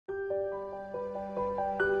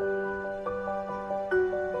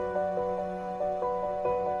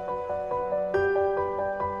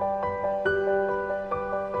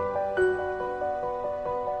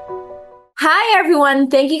Hi, everyone.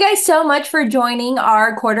 Thank you guys so much for joining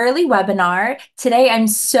our quarterly webinar. Today, I'm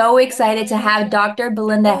so excited to have Dr.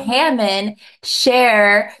 Belinda Hammond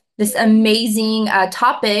share this amazing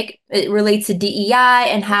topic. It relates to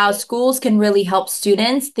DEI and how schools can really help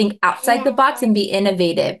students think outside the box and be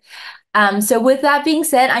innovative. So with that being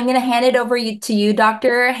said, I'm going to hand it over to you,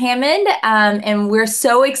 Dr. Hammond, and we're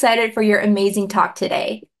so excited for your amazing talk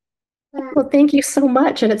today. Well, thank you so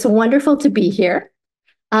much, and it's wonderful to be here.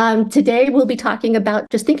 Today, we'll be talking about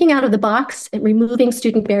just thinking out of the box and removing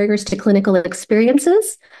student barriers to clinical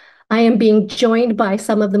experiences. I am being joined by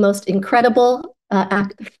some of the most incredible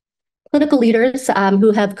clinical leaders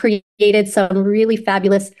who have created some really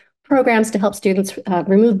fabulous programs to help students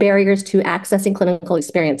remove barriers to accessing clinical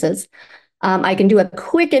experiences. I can do a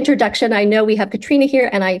quick introduction. I know we have Katrina here,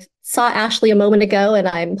 and I saw Ashley a moment ago, and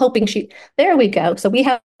I'm hoping there we go. So we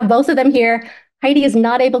have both of them here. Heidi is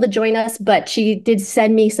not able to join us, but she did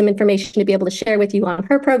send me some information to be able to share with you on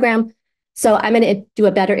her program. So I'm going to do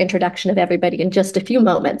a better introduction of everybody in just a few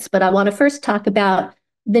moments, but I want to first talk about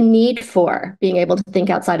the need for being able to think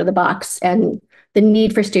outside of the box and the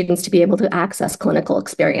need for students to be able to access clinical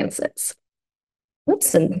experiences.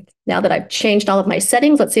 Oops, and now that I've changed all of my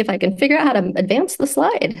settings, let's see if I can figure out how to advance the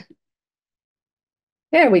slide.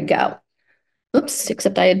 There we go. Oops,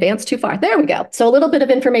 except I advanced too far. There we go. So a little bit of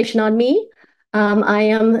information on me. I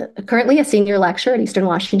am currently a senior lecturer at Eastern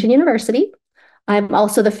Washington University. I'm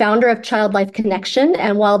also the founder of Child Life Connection,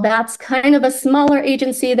 and while that's kind of a smaller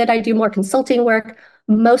agency that I do more consulting work,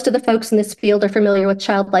 most of the folks in this field are familiar with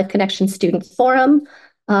Child Life Connection Student Forum.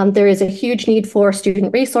 There is a huge need for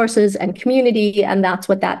student resources and community, and that's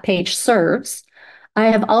what that page serves. I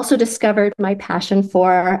have also discovered my passion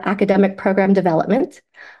for academic program development.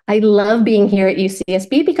 I love being here at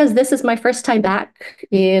UCSB because this is my first time back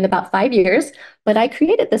in about 5 years, but I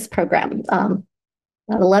created this program about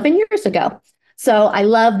 11 years ago. So I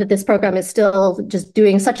love that this program is still just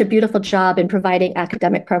doing such a beautiful job in providing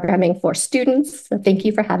academic programming for students. So thank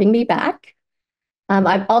you for having me back.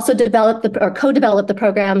 I've also developed or co-developed the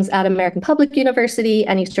programs at American Public University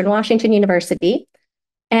and Eastern Washington University.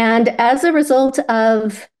 And as a result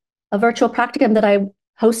of a virtual practicum that I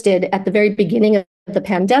hosted at the very beginning of the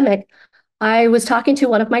pandemic, I was talking to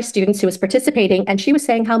one of my students who was participating, and she was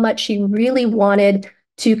saying how much she really wanted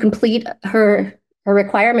to complete her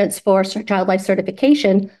requirements for child life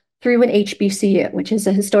certification through an HBCU, which is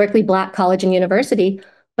a historically Black college and university,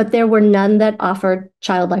 but there were none that offered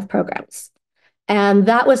child life programs. And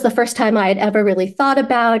that was the first time I had ever really thought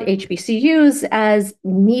about HBCUs as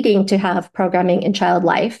needing to have programming in child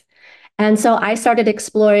life. And so I started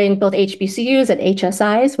exploring both HBCUs and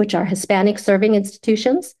HSIs, which are Hispanic serving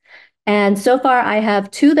institutions. And so far, I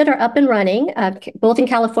have two that are up and running, both in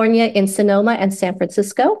California, in Sonoma and San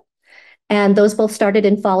Francisco. And those both started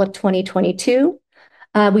in fall of 2022.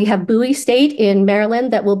 We have Bowie State in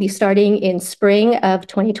Maryland that will be starting in spring of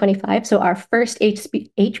 2025. So our first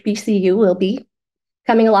HBCU will be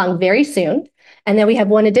coming along very soon. And then we have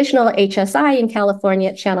one additional HSI in California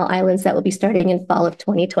at Channel Islands that will be starting in fall of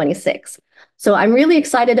 2026. So I'm really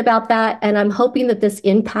excited about that. And I'm hoping that this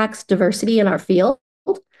impacts diversity in our field.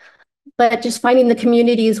 But just finding the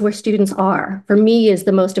communities where students are, for me, is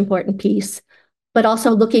the most important piece. But also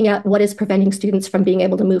looking at what is preventing students from being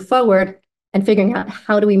able to move forward and figuring out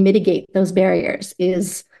how do we mitigate those barriers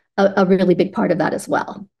is a really big part of that as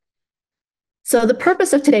well. So the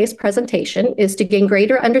purpose of today's presentation is to gain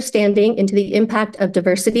greater understanding into the impact of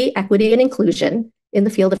diversity, equity, and inclusion in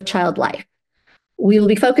the field of child life. We will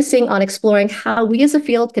be focusing on exploring how we as a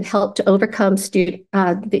field can help to overcome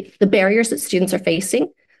the barriers that students are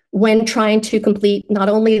facing when trying to complete not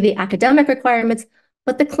only the academic requirements,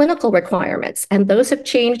 but the clinical requirements. And those have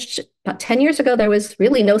changed. About 10 years ago, there was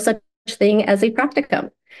really no such thing as a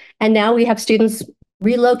practicum. And now we have students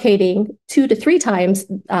relocating 2 to 3 times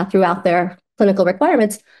throughout their clinical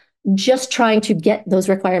requirements, just trying to get those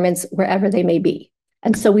requirements wherever they may be.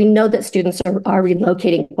 And so we know that students are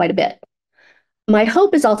relocating quite a bit. My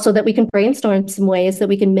hope is also that we can brainstorm some ways that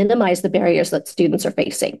we can minimize the barriers that students are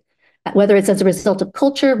facing, whether it's as a result of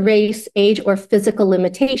culture, race, age, or physical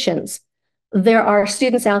limitations. There are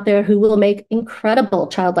students out there who will make incredible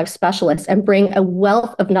child life specialists and bring a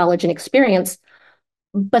wealth of knowledge and experience,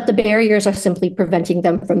 but the barriers are simply preventing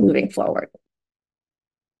them from moving forward.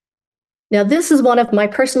 Now, this is one of my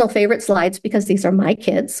personal favorite slides because these are my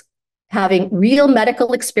kids having real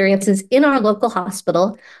medical experiences in our local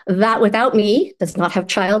hospital that without me does not have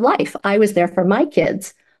child life. I was there for my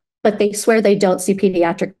kids, but they swear they don't see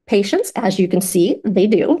pediatric patients. As you can see, they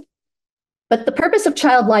do. But the purpose of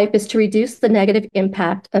child life is to reduce the negative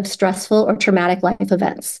impact of stressful or traumatic life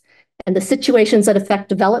events and the situations that affect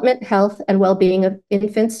development, health, and well-being of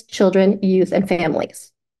infants, children, youth, and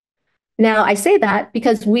families. Now, I say that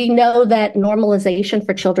because we know that normalization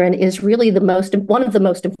for children is really one of the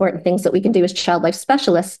most important things that we can do as child life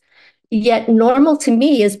specialists. Yet normal to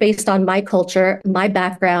me is based on my culture, my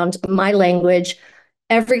background, my language,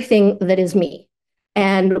 everything that is me.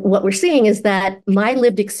 And what we're seeing is that my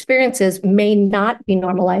lived experiences may not be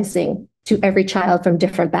normalizing to every child from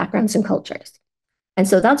different backgrounds and cultures. And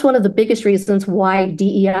so that's one of the biggest reasons why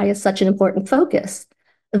DEI is such an important focus,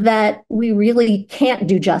 that we really can't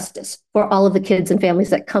do justice for all of the kids and families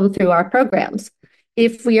that come through our programs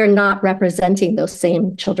if we are not representing those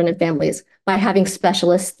same children and families by having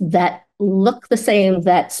specialists that look the same,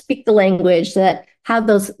 that speak the language, that have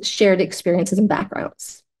those shared experiences and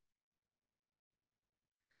backgrounds.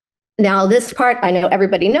 Now, this part, I know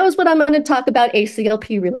everybody knows what I'm going to talk about,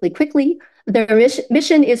 ACLP, really quickly. Their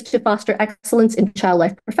mission is to foster excellence in child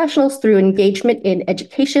life professionals through engagement in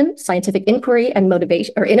education, scientific inquiry, and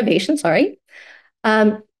innovation.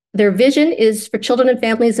 Their vision is for children and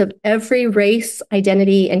families of every race,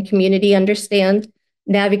 identity, and community understand,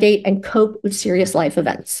 navigate, and cope with serious life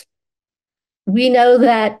events. We know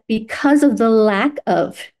that because of the lack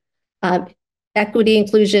of equity,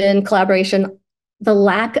 inclusion, collaboration, the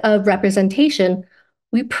lack of representation,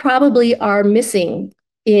 we probably are missing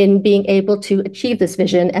in being able to achieve this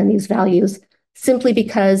vision and these values simply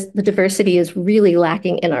because the diversity is really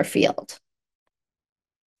lacking in our field.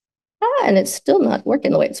 And it's still not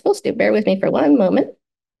working the way it's supposed to. Bear with me for one moment.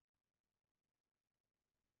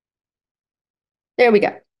 There we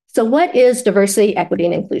go. So what is diversity, equity,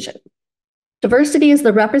 and inclusion? Diversity is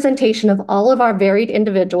the representation of all of our varied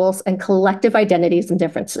individuals and collective identities and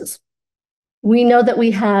differences. We know that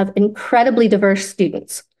we have incredibly diverse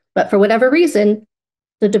students, but for whatever reason,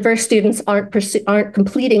 the diverse students aren't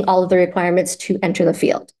completing all of the requirements to enter the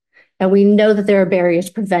field. And we know that there are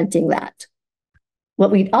barriers preventing that.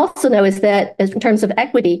 What we also know is that in terms of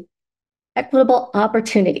equity, equitable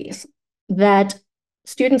opportunities, that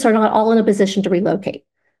students are not all in a position to relocate.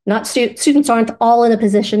 Students aren't all in a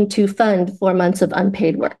position to fund 4 months of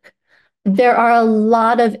unpaid work. There are a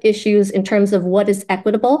lot of issues in terms of what is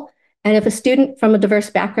equitable. And if a student from a diverse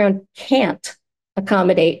background can't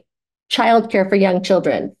accommodate childcare for young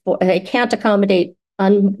children, they can't accommodate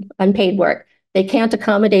unpaid work, they can't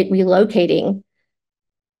accommodate relocating,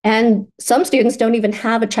 and some students don't even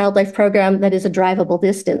have a child life program that is a drivable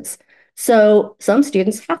distance. So some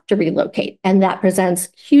students have to relocate, and that presents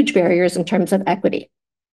huge barriers in terms of equity.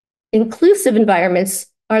 Inclusive environments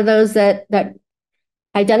are those that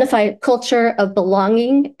identify a culture of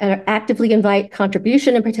belonging and actively invite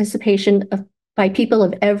contribution and participation by people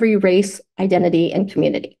of every race, identity, and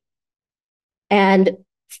community. And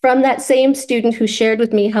from that same student who shared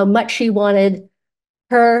with me how much she wanted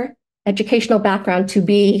her educational background to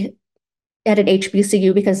be at an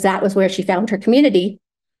HBCU because that was where she found her community,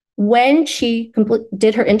 when she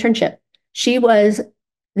did her internship, she was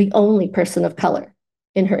the only person of color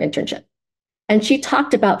in her internship. And she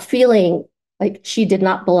talked about feeling like she did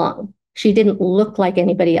not belong. She didn't look like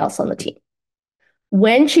anybody else on the team.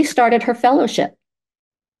 When she started her fellowship,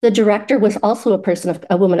 the director was also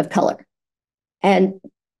a woman of color. And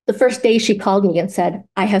the first day she called me and said,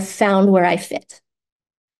 "I have found where I fit."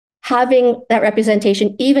 Having that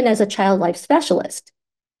representation, even as a child life specialist,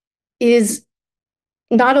 is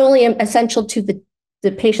not only essential to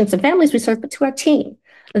the patients and families we serve, but to our team.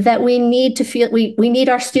 That we need to feel, we need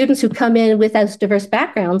our students who come in with as diverse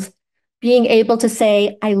backgrounds being able to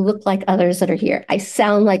say, "I look like others that are here. I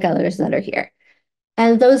sound like others that are here."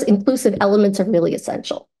 And those inclusive elements are really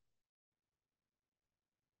essential.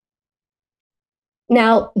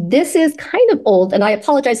 Now, this is kind of old, and I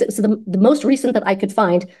apologize, it was the most recent that I could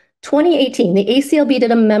find. 2018, the ACLB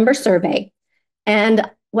did a member survey, and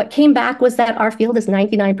what came back was that our field is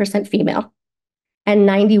 99% female and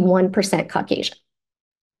 91% Caucasian.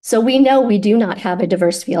 So we know we do not have a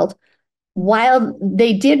diverse field. While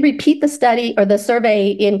they did repeat the study or the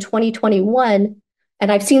survey in 2021,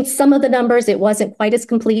 and I've seen some of the numbers, it wasn't quite as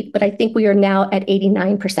complete, but I think we are now at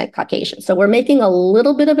 89% Caucasian. So we're making a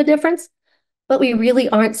little bit of a difference, but we really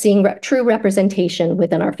aren't seeing true representation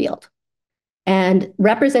within our field. And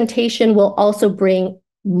representation will also bring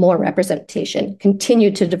more representation,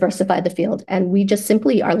 continue to diversify the field, and we just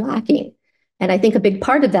simply are lacking. And I think a big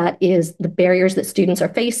part of that is the barriers that students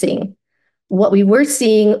are facing. What we were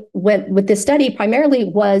seeing with this study primarily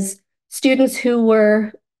was students who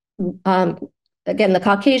were, again, the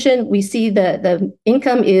Caucasian, we see the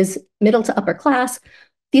income is middle to upper class.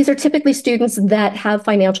 These are typically students that have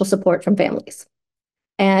financial support from families.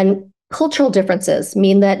 And Cultural differences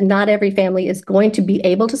mean that not every family is going to be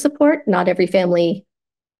able to support, not every family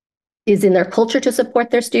is in their culture to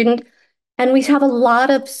support their student. And we have a lot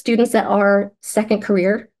of students that are second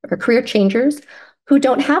career or career changers who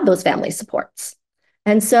don't have those family supports.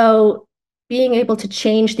 And so being able to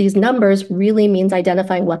change these numbers really means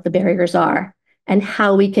identifying what the barriers are and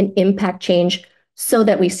how we can impact change so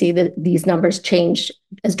that we see that these numbers change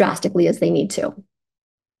as drastically as they need to.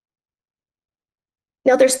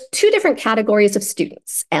 Now, there's two different categories of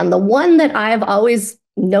students, and the one that I've always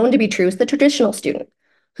known to be true is the traditional student,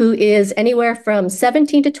 who is anywhere from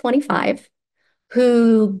 17 to 25,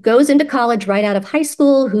 who goes into college right out of high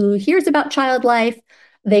school, who hears about child life.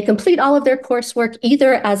 They complete all of their coursework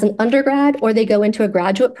either as an undergrad or they go into a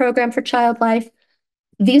graduate program for child life.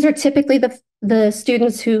 These are typically the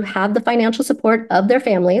students who have the financial support of their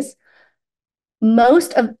families.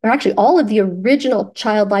 Most of, or actually all of the original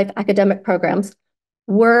child life academic programs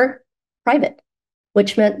were private,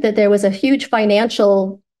 which meant that there was a huge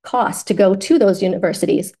financial cost to go to those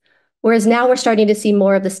universities. Whereas now we're starting to see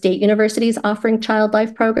more of the state universities offering child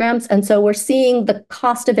life programs. And so we're seeing the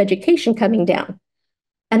cost of education coming down.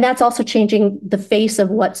 And that's also changing the face of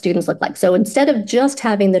what students look like. So instead of just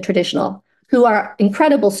having the traditional, who are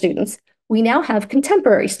incredible students, we now have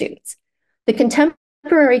contemporary students. The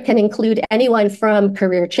contemporary can include anyone from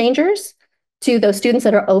career changers to those students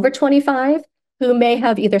that are over 25 who may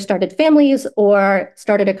have either started families or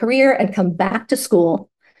started a career and come back to school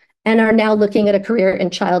and are now looking at a career in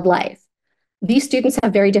child life. These students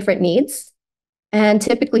have very different needs and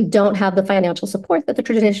typically don't have the financial support that the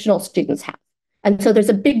traditional students have. And so there's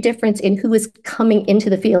a big difference in who is coming into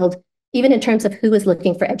the field, even in terms of who is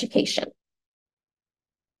looking for education.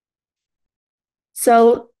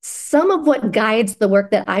 So some of what guides the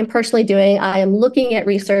work that I'm personally doing, I am looking at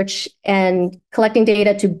research and collecting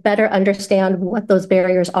data to better understand what those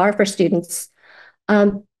barriers are for students.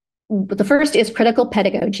 The first is critical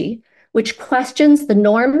pedagogy, which questions the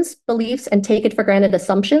norms, beliefs, and taken for granted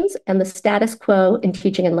assumptions and the status quo in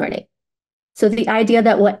teaching and learning. So the idea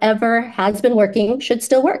that whatever has been working should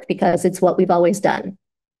still work because it's what we've always done.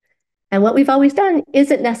 And what we've always done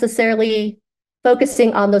isn't necessarily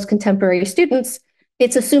focusing on those contemporary students.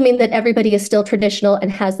 It's assuming that everybody is still traditional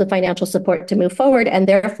and has the financial support to move forward, and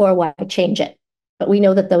therefore why change it? But we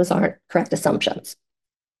know that those aren't correct assumptions.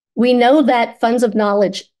 We know that funds of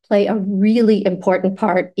knowledge play a really important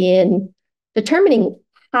part in determining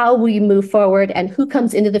how we move forward and who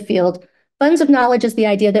comes into the field. Funds of knowledge is the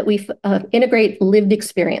idea that we integrate lived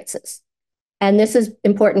experiences. And this is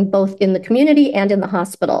important both in the community and in the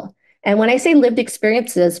hospital. And when I say lived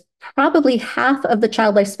experiences, probably half of the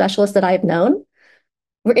child life specialists that I've known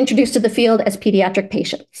were introduced to the field as pediatric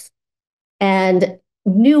patients and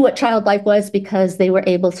knew what child life was because they were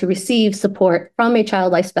able to receive support from a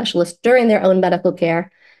child life specialist during their own medical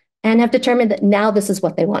care and have determined that now this is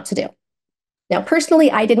what they want to do. Now,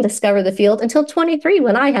 personally, I didn't discover the field until 23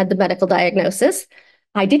 when I had the medical diagnosis.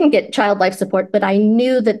 I didn't get child life support, but I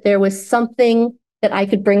knew that there was something that I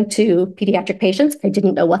could bring to pediatric patients. I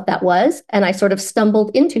didn't know what that was, and I sort of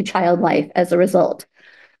stumbled into child life as a result.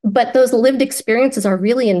 But those lived experiences are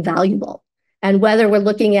really invaluable. And whether we're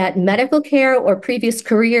looking at medical care or previous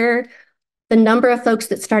career, the number of folks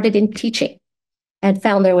that started in teaching and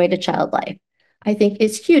found their way to child life, I think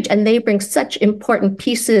is huge. And they bring such important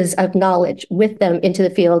pieces of knowledge with them into the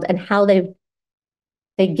field and how they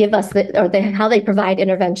give us, how they provide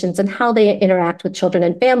interventions and how they interact with children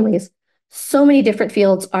and families. So many different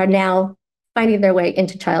fields are now finding their way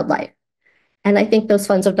into child life. And I think those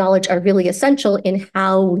funds of knowledge are really essential in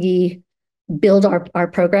how we build our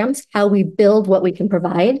programs, how we build what we can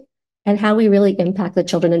provide, and how we really impact the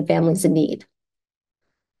children and families in need.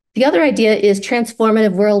 The other idea is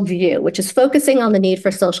transformative worldview, which is focusing on the need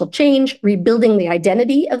for social change, rebuilding the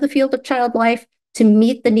identity of the field of child life to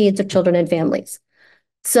meet the needs of children and families.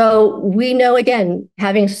 So we know, again,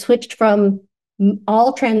 having switched from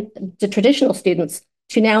all the traditional students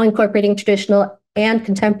to now incorporating traditional and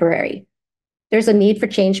contemporary, there's a need for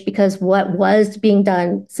change because what was being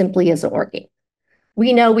done simply isn't working.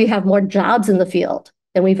 We know we have more jobs in the field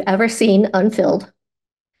than we've ever seen unfilled,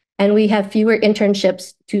 and we have fewer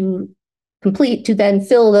internships to complete to then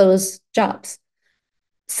fill those jobs.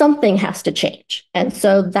 Something has to change. And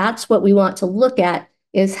so that's what we want to look at,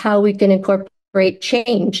 is how we can incorporate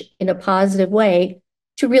change in a positive way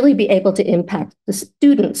to really be able to impact the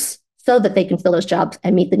students so that they can fill those jobs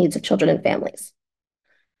and meet the needs of children and families.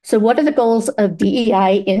 So what are the goals of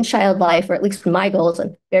DEI in child life, or at least my goals?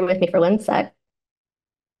 And bear with me for one sec.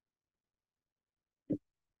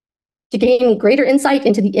 To gain greater insight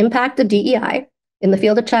into the impact of DEI, in the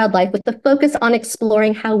field of child life with the focus on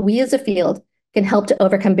exploring how we as a field can help to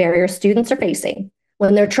overcome barriers students are facing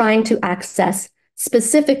when they're trying to access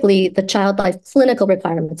specifically the child life clinical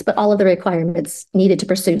requirements, but all of the requirements needed to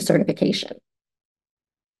pursue certification.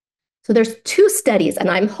 So there's 2 studies, and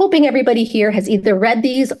I'm hoping everybody here has either read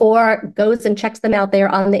these or goes and checks them out there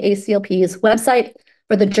on the ACLP's website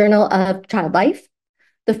for the Journal of Child Life.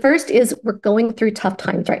 The first is we're going through tough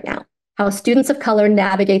times right now, how students of color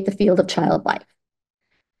navigate the field of child life.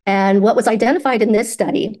 And what was identified in this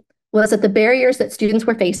study was that the barriers that students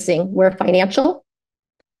were facing were financial,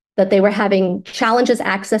 that they were having challenges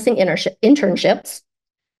accessing internships,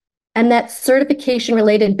 and that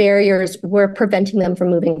certification-related barriers were preventing them from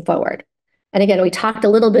moving forward. And again, we talked a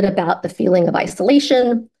little bit about the feeling of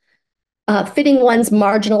isolation, fitting one's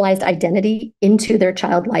marginalized identity into their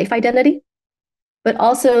child life identity, but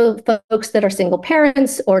also folks that are single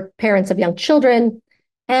parents or parents of young children,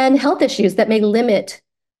 and health issues that may limit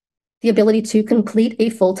the ability to complete a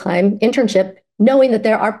full-time internship, knowing that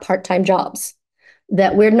there are part-time jobs,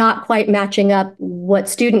 that we're not quite matching up what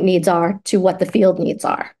student needs are to what the field needs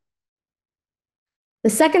are. The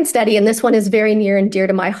second study, and this one is very near and dear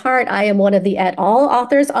to my heart, I am one of the et al.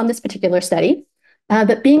 Authors on this particular study,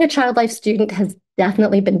 but being a child life student has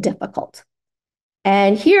definitely been difficult.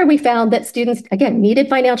 And here we found that students, again, needed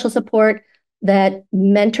financial support, that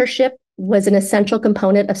mentorship was an essential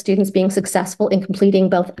component of students being successful in completing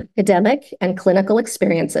both academic and clinical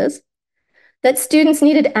experiences, that students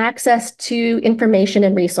needed access to information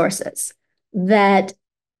and resources, that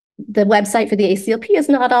the website for the ACLP is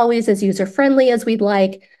not always as user-friendly as we'd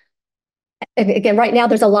like. And again, right now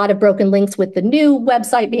there's a lot of broken links with the new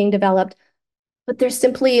website being developed, but there's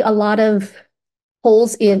simply a lot of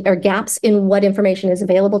holes in or gaps in what information is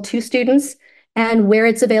available to students and where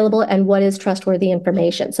it's available and what is trustworthy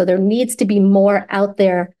information. So there needs to be more out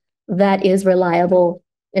there that is reliable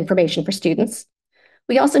information for students.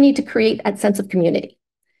 We also need to create a sense of community.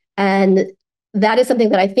 And that is something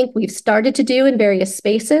that I think we've started to do in various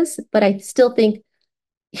spaces, but I still think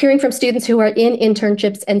hearing from students who are in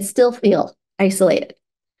internships and still feel isolated,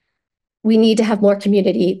 we need to have more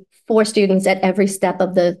community for students at every step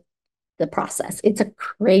of the process. It's a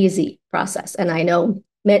crazy process, and I know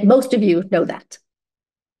most of you know that.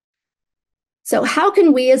 So how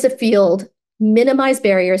can we as a field minimize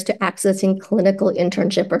barriers to accessing clinical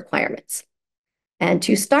internship requirements? And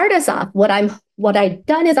to start us off, what I've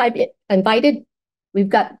done is I've invited, we've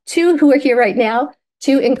got 2 who are here right now,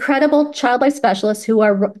 2 incredible child life specialists who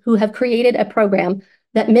have created a program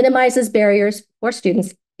that minimizes barriers for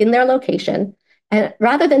students in their location. And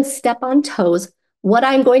rather than step on toes, what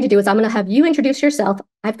I'm going to do is I'm going to have you introduce yourself.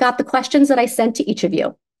 I've got the questions that I sent to each of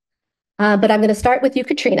you, but I'm going to start with you,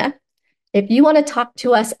 Katrina. If you want to talk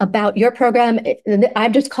to us about your program,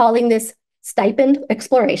 I'm just calling this stipend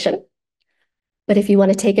exploration. But if you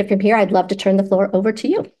want to take it from here, I'd love to turn the floor over to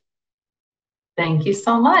you. Thank you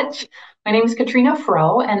so much. My name is Katrina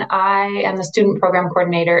Froh, and I am the student program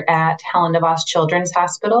coordinator at Helen DeVos Children's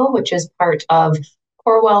Hospital, which is part of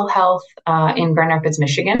Corewell Health in Grand Rapids,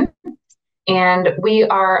 Michigan. And we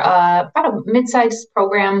are about a mid-sized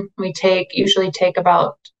program. We usually take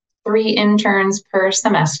about 3 interns per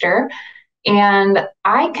semester. And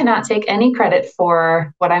I cannot take any credit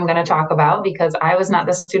for what I'm going to talk about because I was not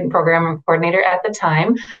the student program coordinator at the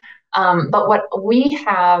time. But what we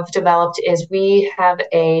have developed is we have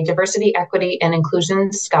a diversity, equity, and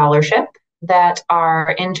inclusion scholarship that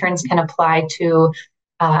our interns can apply to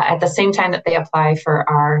at the same time that they apply for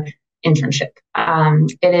our internship.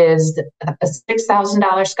 It is a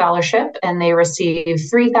 $6,000 scholarship, and they receive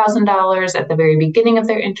 $3,000 at the very beginning of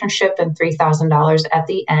their internship and $3,000 at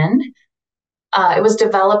the end. It was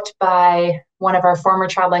developed by one of our former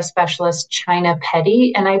child life specialists, China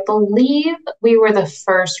Petty, and I believe we were the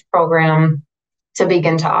first program to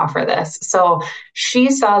begin to offer this. So she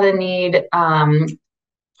saw the need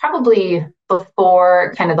probably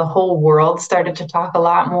before kind of the whole world started to talk a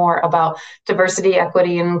lot more about diversity,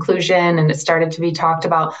 equity, and inclusion, and it started to be talked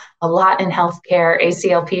about a lot in healthcare.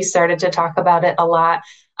 ACLP started to talk about it a lot.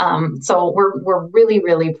 So we're really,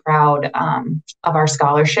 really proud of our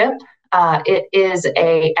scholarship. It is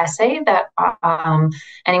a essay that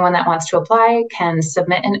anyone that wants to apply can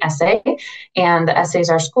submit an essay, and the essays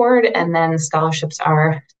are scored, and then scholarships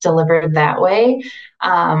are delivered that way.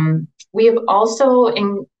 We have also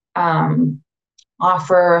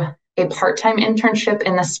offer a part-time internship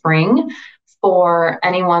in the spring for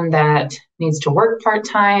anyone that needs to work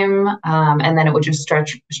part-time, and then it would just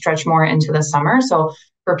stretch more into the summer. So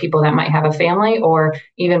for people that might have a family or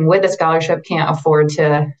even with a scholarship can't afford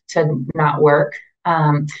to not work.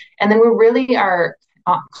 And then we really are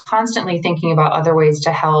constantly thinking about other ways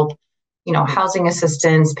to help, housing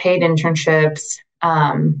assistance, paid internships.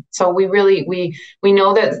 So we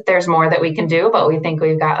know that there's more that we can do, but we think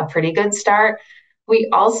we've got a pretty good start. We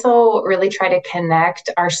also really try to connect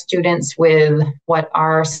our students with what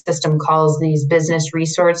our system calls these business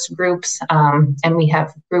resource groups. And we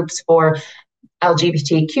have groups for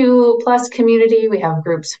LGBTQ plus community. We have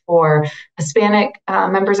groups for Hispanic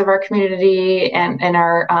members of our community and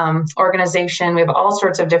our organization. We have all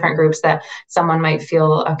sorts of different groups that someone might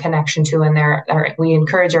feel a connection to in there. We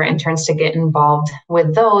encourage our interns to get involved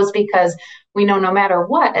with those because we know no matter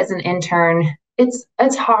what, as an intern,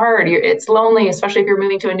 it's hard. It's lonely, especially if you're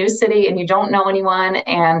moving to a new city and you don't know anyone,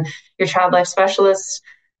 and your child life specialist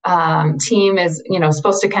team is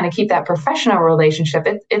supposed to kind of keep that professional relationship.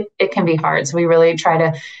 It can be hard, so we really try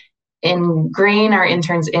to ingrain our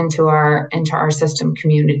interns into our system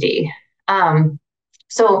community.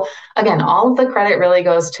 So again, all of the credit really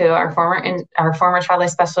goes to our former child life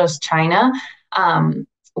specialist, China. I'm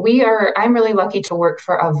really lucky to work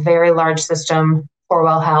for a very large system,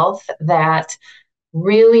 Corewell Health, that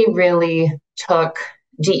really took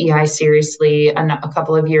DEI seriously a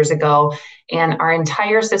couple of years ago. And our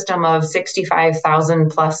entire system of 65,000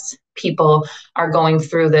 plus people are going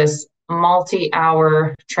through this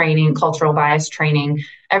multi-hour training, cultural bias training,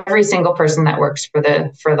 every single person that works for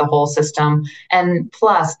the whole system. And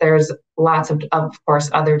plus there's lots of course,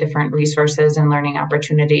 other different resources and learning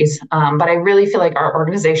opportunities. But I really feel like our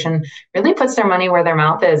organization really puts their money where their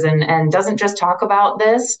mouth is and doesn't just talk about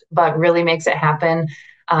this, but really makes it happen,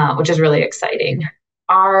 which is really exciting.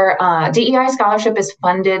 Our DEI scholarship is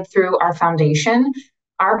funded through our foundation.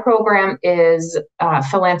 Our program is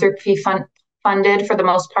philanthropy funded for the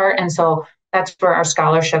most part, and so that's where our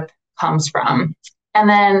scholarship comes from. And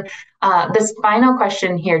then this final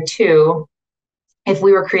question here too, if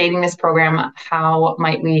we were creating this program, how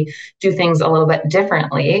might we do things a little bit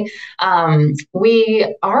differently?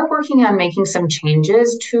 We are working on making some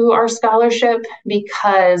changes to our scholarship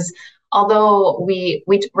because although we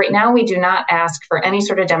right now we do not ask for any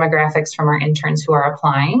sort of demographics from our interns who are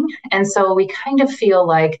applying. And so we kind of feel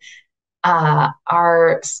like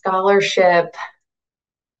our scholarship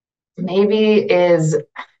maybe is,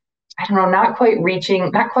 I don't know, not quite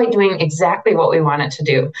doing exactly what we want it to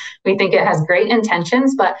do. We think it has great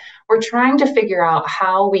intentions, but we're trying to figure out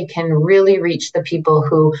how we can really reach the people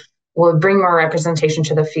who will bring more representation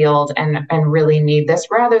to the field and really need this,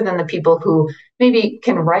 rather than the people who maybe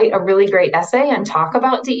can write a really great essay and talk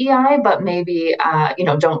about DEI, but maybe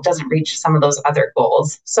doesn't reach some of those other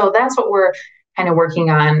goals. So that's what we're kind of working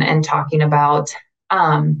on and talking about.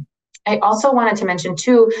 I also wanted to mention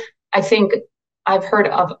too, I think I've heard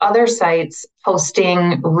of other sites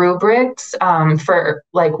posting rubrics for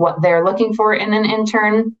like what they're looking for in an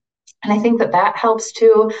intern. And I think that helps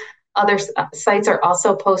too. Other sites are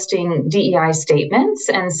also posting DEI statements.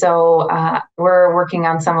 And so we're working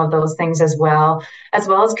on some of those things as well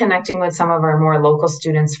as connecting with some of our more local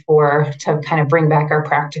students to kind of bring back our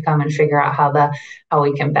practicum and figure out how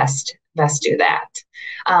we can best do that.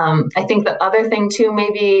 I think the other thing too,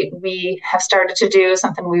 maybe we have started to do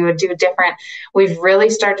something we would do different. We've really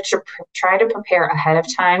started to try to prepare ahead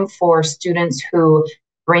of time for students who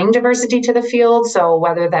bring diversity to the field. So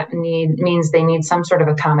whether that means they need some sort of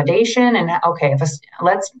accommodation, and okay,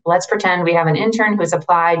 let's pretend we have an intern who's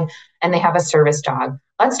applied and they have a service dog.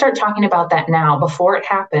 Let's start talking about that now before it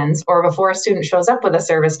happens, or before a student shows up with a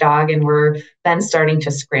service dog and we're then starting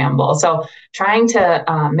to scramble. So trying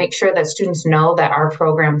to make sure that students know that our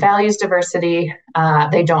program values diversity.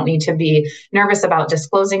 They don't need to be nervous about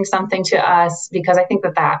disclosing something to us, because I think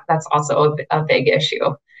that's also a big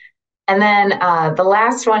issue. And then the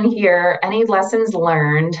last one here, any lessons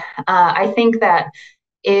learned? I think that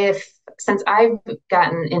since I've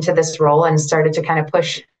gotten into this role and started to kind of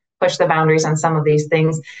push the boundaries on some of these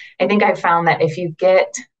things, I think I've found that if you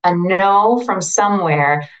get a no from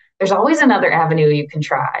somewhere, there's always another avenue you can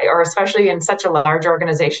try, or especially in such a large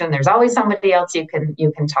organization, there's always somebody else you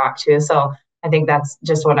can talk to. So I think that's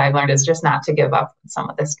just what I've learned, is just not to give up on some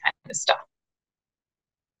of this kind of stuff.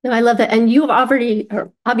 No, I love that. And you already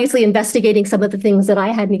are obviously investigating some of the things that I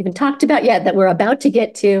hadn't even talked about yet that we're about to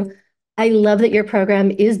get to. I love that your program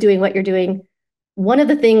is doing what you're doing. One of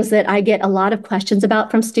the things that I get a lot of questions about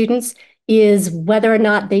from students is whether or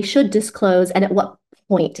not they should disclose and at what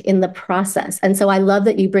point in the process. And so I love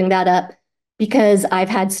that you bring that up, because I've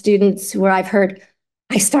had students where I've heard,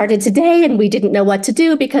 I started today and we didn't know what to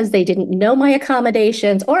do because they didn't know my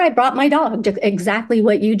accommodations, or I brought my dog, exactly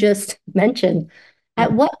what you just mentioned.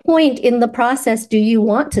 At what point in the process do you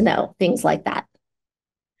want to know things like that?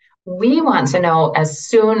 we want to know as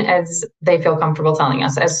soon as they feel comfortable telling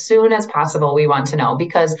us, as soon as possible, we want to know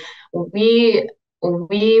because we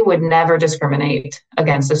we would never discriminate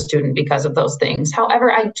against a student because of those things.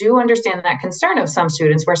 However, I do understand that concern of some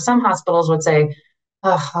students where some hospitals would say,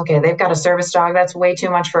 oh, okay, they've got a service dog. That's way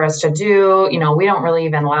too much for us to do. We don't really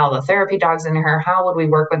even allow the therapy dogs in here. How would we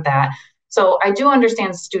work with that? So I do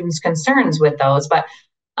understand students' concerns with those, but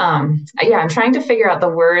yeah, I'm trying to figure out the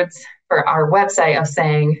words for our website of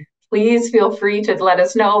saying, please feel free to let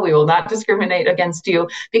us know. We will not discriminate against you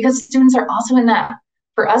because students are also in that,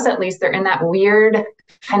 for us at least, they're in that weird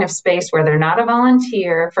kind of space where they're not a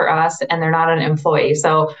volunteer for us and they're not an employee.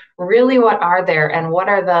 So really what are there and what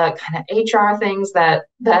are the kind of HR things that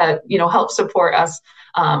help support us?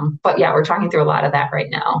 But yeah, we're talking through a lot of that right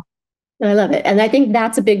now. I love it. And I think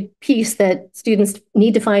that's a big piece that students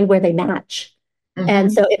need to find where they match.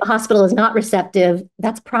 And so if a hospital is not receptive,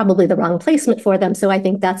 that's probably the wrong placement for them. So I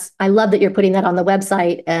think I love that you're putting that on the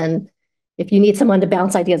website. And if you need someone to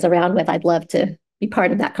bounce ideas around with, I'd love to be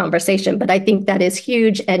part of that conversation. But I think that is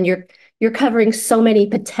huge. And you're covering so many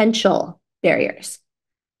potential barriers.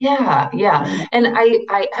 Yeah. And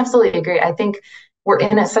I absolutely agree. I think we're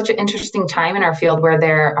in such an interesting time in our field where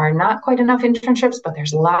there are not quite enough internships, but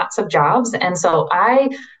there's lots of jobs. And so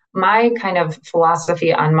my kind of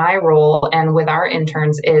philosophy on my role and with our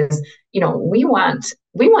interns is, we want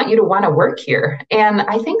you to want to work here. And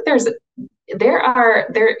I think you're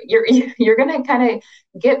going to kind of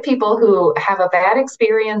get people who have a bad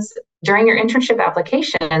experience during your internship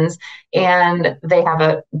applications and they have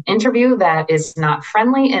an interview that is not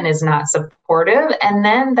friendly and is not supportive, and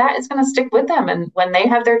then that is going to stick with them, and when they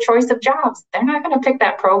have their choice of jobs, they're not going to pick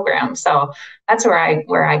that program. So that's where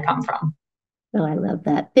I come from. Oh, I love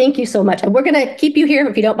that. Thank you so much. And we're going to keep you here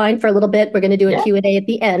if you don't mind for a little bit. We're going to do a Q&A at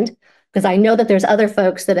the end because I know that there's other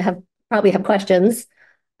folks that probably have questions.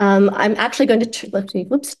 I'm actually going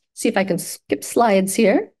to, see if I can skip slides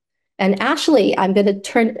here. And Ashley, I'm going to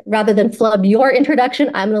turn, rather than flub your introduction,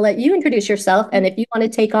 I'm going to let you introduce yourself. And if you want to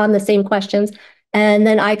take on the same questions, and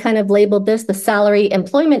then I kind of labeled this the salary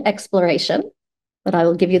employment exploration, but I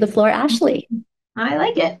will give you the floor, Ashley. I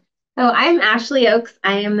like it. So I'm Ashley Oakes.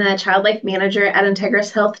 I am the Child Life Manager at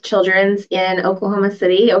Integris Health Children's in Oklahoma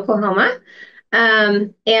City, Oklahoma.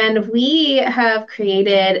 And we have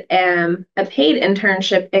created a paid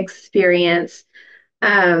internship experience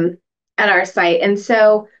at our site. And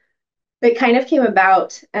so it kind of came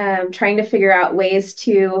about trying to figure out ways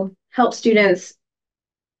to help students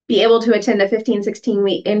be able to attend a 15,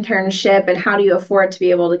 16-week internship, and how do you afford to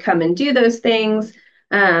be able to come and do those things,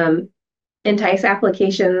 entice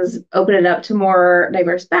applications, open it up to more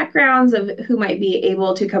diverse backgrounds of who might be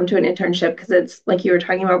able to come to an internship, because it's like you were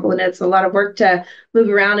talking about, Belinda, it's a lot of work to move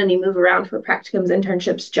around, and you move around for practicums,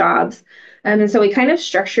 internships, jobs. And so we kind of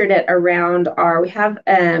structured it around we have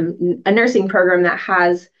a nursing program that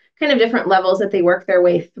has kind of different levels that they work their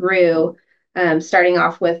way through, starting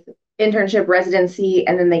off with internship, residency,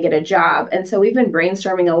 and then they get a job. And so we've been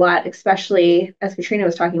brainstorming a lot, especially as Katrina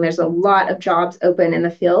was talking, there's a lot of jobs open in the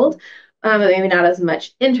field, but maybe not as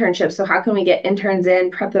much internships. So how can we get interns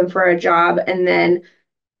in, prep them for a job, and then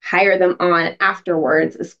hire them on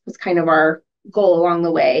afterwards was kind of our goal along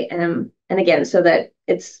the way. And again, so that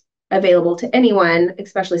it's available to anyone,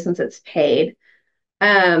 especially since it's paid.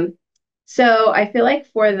 So I feel like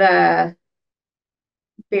for the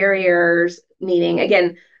barriers needing,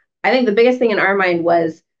 again, I think the biggest thing in our mind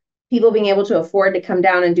was people being able to afford to come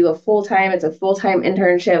down and do it's a full-time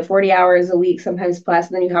internship, 40 hours a week, sometimes plus,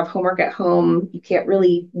 and then you have homework at home. You can't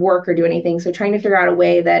really work or do anything. So trying to figure out a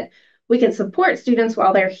way that we can support students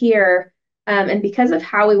while they're here. And because of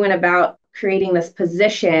how we went about creating this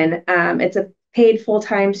position, it's a paid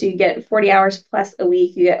full-time, so you get 40 hours plus a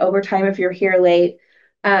week. You get overtime if you're here late.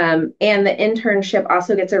 And the internship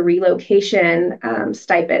also gets a relocation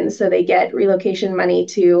stipend. So they get relocation money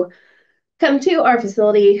to come to our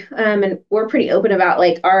facility. And we're pretty open about,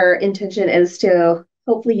 like, our intention is to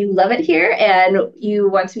hopefully you love it here and you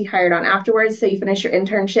want to be hired on afterwards. So you finish your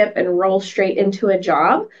internship and roll straight into a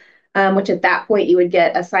job, which at that point you would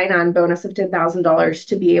get a sign-on bonus of $10,000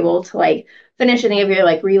 to be able to, like, finish any of your,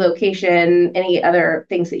 like, relocation, any other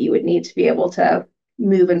things that you would need to be able to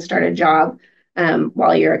move and start a job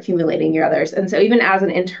while you're accumulating your others. And so even as an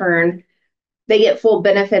intern, they get full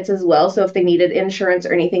benefits as well. So if they needed insurance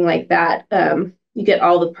or anything like that, you get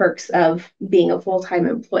all the perks of being a full-time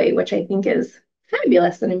employee, which I think is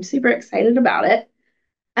fabulous, and I'm super excited about it.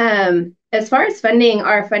 As far as funding,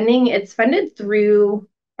 it's funded through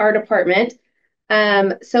our department.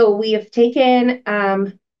 So we have taken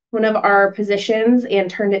one of our positions and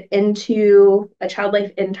turned it into a child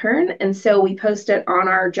life intern. And so we post it on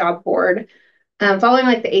our job board, following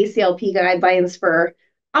like the ACLP guidelines for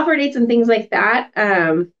offer dates and things like that.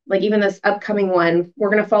 Like even this upcoming one,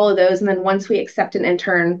 we're going to follow those. And then once we accept an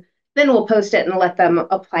intern, then we'll post it and let them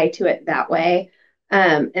apply to it that way.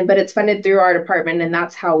 But it's funded through our department, and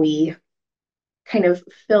that's how we kind of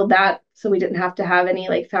filled that, so we didn't have to have any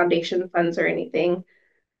like foundation funds or anything.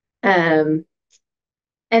 And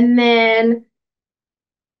then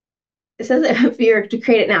it says if you're to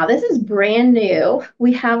create it now, this is brand new.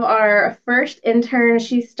 We have our first intern.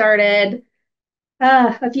 She started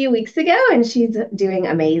a few weeks ago, and she's doing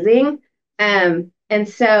amazing. And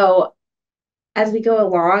so as we go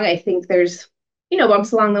along, I think there's,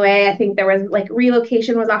 bumps along the way. I think there was like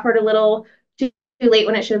relocation was offered a little too late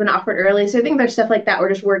when it should have been offered early. So I think there's stuff like that.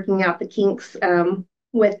 We're just working out the kinks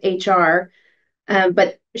with HR.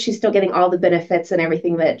 But she's still getting all the benefits and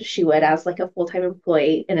everything that she would as like a full-time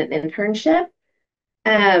employee in an internship.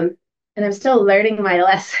 And I'm still learning my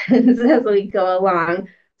lessons as we go along.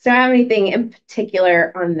 So I don't have anything in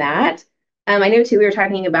particular on that. I know too, we were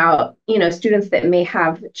talking about, students that may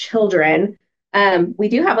have children. We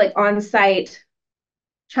do have like on-site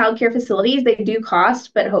childcare facilities. They do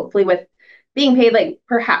cost, but hopefully with being paid, like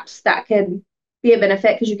perhaps that could be a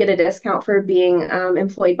benefit because you get a discount for being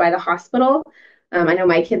employed by the hospital. I know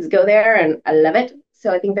my kids go there and I love it.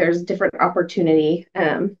 So I think there's different opportunity.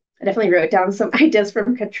 I definitely wrote down some ideas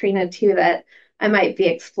from Katrina too that I might be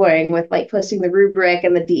exploring with like posting the rubric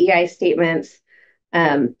and the DEI statements,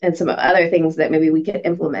 and some other things that maybe we could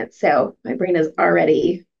implement. So my brain is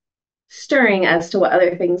already stirring as to what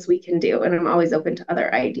other things we can do. And I'm always open to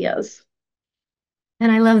other ideas.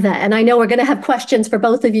 And I love that. And I know we're going to have questions for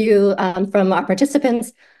both of you from our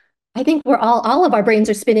participants. I think we're all of our brains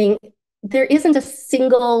are spinning. There isn't a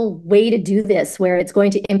single way to do this where it's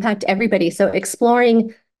going to impact everybody. So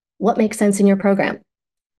exploring what makes sense in your program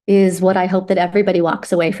is what I hope that everybody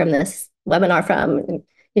walks away from this webinar from.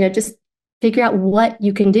 Just figure out what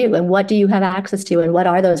you can do and what do you have access to and what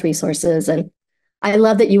are those resources. And I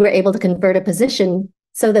love that you were able to convert a position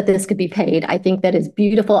so that this could be paid. I think that is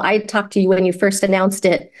beautiful. I talked to you when you first announced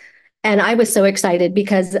it, and I was so excited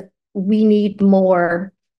because we need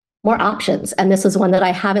more options. And this is one that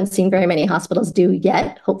I haven't seen very many hospitals do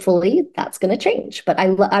yet. Hopefully that's going to change, but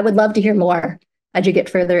I would love to hear more as you get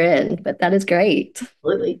further in, but that is great.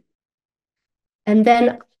 Absolutely. And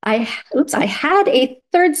then I had a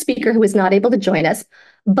third speaker who was not able to join us,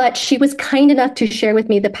 but she was kind enough to share with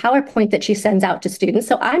me the PowerPoint that she sends out to students.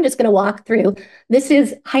 So I'm just going to walk through. This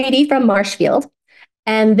is Heidi from Marshfield,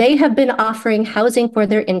 and they have been offering housing for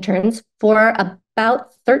their interns for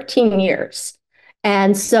about 13 years.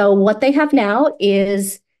 And so what they have now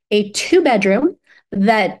is a 2-bedroom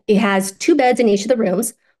that it has 2 beds in each of the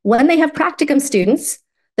rooms. When they have practicum students,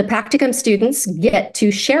 the practicum students get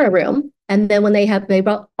to share a room. And then when they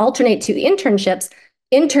alternate to internships,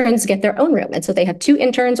 interns get their own room. And so they have 2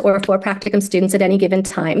 interns or 4 practicum students at any given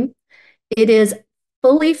time. It is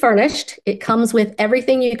fully furnished. It comes with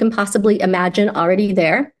everything you can possibly imagine already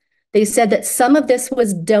there. They said that some of this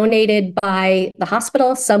was donated by the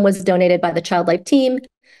hospital, some was donated by the Child Life team,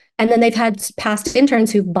 and then they've had past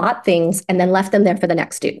interns who've bought things and then left them there for the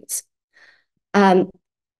next students.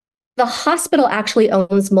 The hospital actually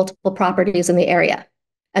owns multiple properties in the area.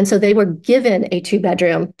 And so they were given a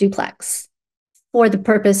 2-bedroom duplex for the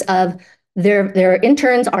purpose of their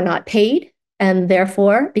interns are not paid. And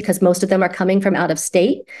therefore, because most of them are coming from out of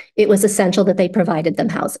state, it was essential that they provided them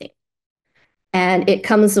housing. And it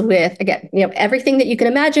comes with, again, everything that you can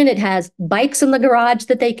imagine. It has bikes in the garage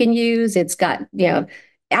that they can use. It's got,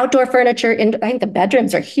 outdoor furniture. And I think the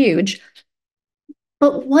bedrooms are huge.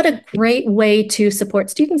 But what a great way to support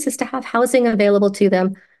students is to have housing available to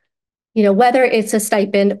them. Whether it's a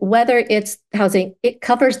stipend, whether it's housing, it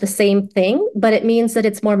covers the same thing, but it means that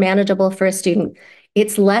it's more manageable for a student.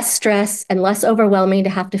 It's less stress and less overwhelming to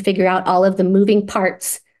have to figure out all of the moving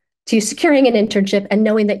parts to securing an internship and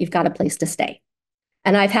knowing that you've got a place to stay.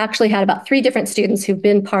 And I've actually had about 3 different students who've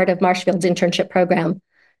been part of Marshfield's internship program.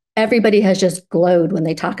 Everybody has just glowed when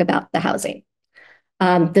they talk about the housing.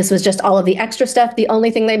 This was just all of the extra stuff. The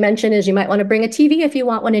only thing they mention is you might want to bring a TV if you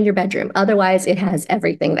want one in your bedroom. Otherwise, it has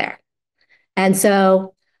everything there. And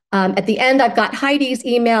so at the end, I've got Heidi's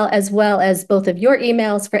email as well as both of your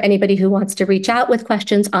emails for anybody who wants to reach out with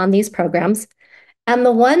questions on these programs. And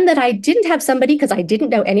the one that I didn't have somebody, because I didn't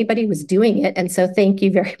know anybody was doing it. And so thank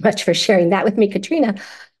you very much for sharing that with me, Katrina.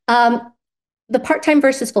 The part-time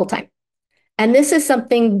versus full-time. And this is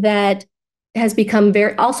something that has become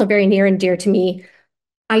very near and dear to me.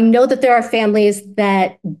 I know that there are families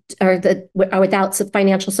that are without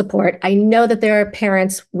financial support. I know that there are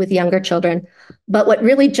parents with younger children. But what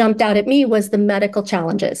really jumped out at me was the medical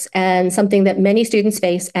challenges and something that many students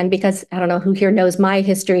face. And because I don't know who here knows my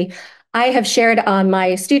history, I have shared on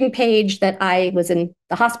my student page that I was in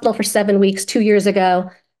the hospital for 7 weeks 2 years ago,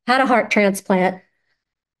 had a heart transplant.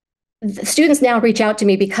 The students now reach out to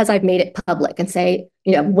me because I've made it public and say,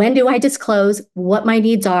 when do I disclose what my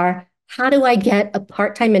needs are? How do I get a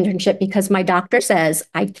part-time internship because my doctor says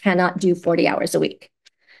I cannot do 40 hours a week?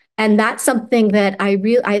 And that's something that I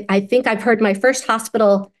think I've heard my first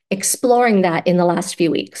hospital exploring that in the last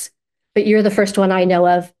few weeks. But you're the first one I know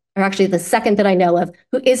of, or actually the second that I know of,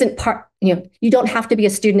 who isn't you don't have to be a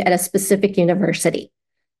student at a specific university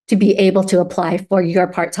to be able to apply for your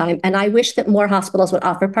part-time. And I wish that more hospitals would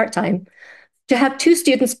offer part-time. To have 2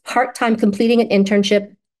 students part-time completing an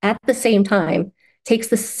internship at the same time takes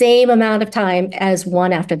the same amount of time as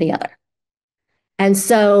one after the other. And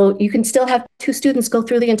so you can still have 2 students go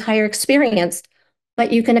through the entire experience,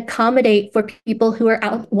 but you can accommodate for people who are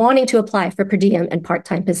out wanting to apply for per diem and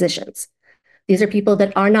part-time positions. These are people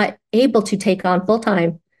that are not able to take on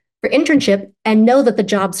full-time for internship and know that the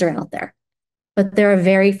jobs are out there. But there are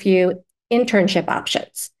very few internship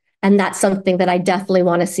options. And that's something that I definitely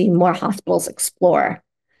want to see more hospitals explore.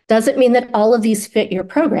 Doesn't mean that all of these fit your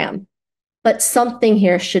program, but something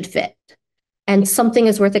here should fit. And something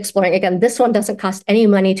is worth exploring. Again, this one doesn't cost any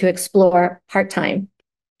money to explore part-time.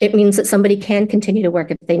 It means that somebody can continue to work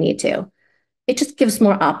if they need to. It just gives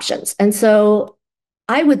more options. And so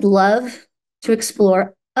I would love to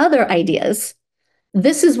explore other ideas.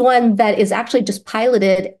 This is one that is actually just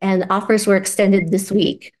piloted and offers were extended this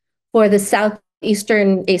week for the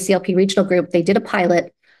Southeastern ACLP Regional Group. They did a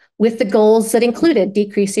pilot with the goals that included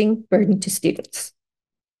decreasing burden to students,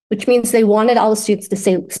 which means they wanted all the students to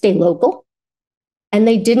stay local. And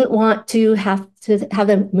they didn't want to have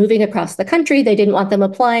them moving across the country. They didn't want them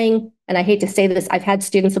applying. And I hate to say this, I've had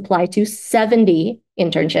students apply to 70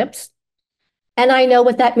 internships. And I know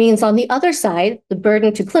what that means on the other side, the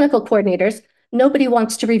burden to clinical coordinators. Nobody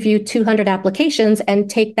wants to review 200 applications and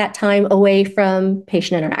take that time away from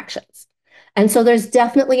patient interactions. And so there's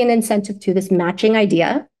definitely an incentive to this matching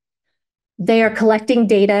idea. They are collecting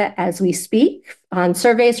data as we speak on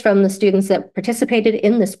surveys from the students that participated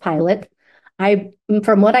in this pilot.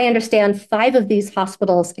 From what I understand, 5 of these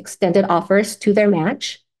hospitals extended offers to their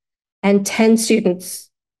match, and 10 students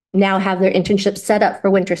now have their internship set up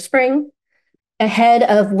for winter spring ahead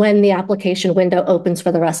of when the application window opens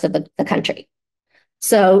for the rest of the country.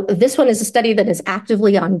 So this one is a study that is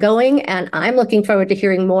actively ongoing, and I'm looking forward to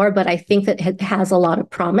hearing more, but I think that it has a lot of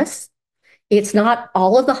promise. It's not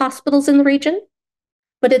all of the hospitals in the region,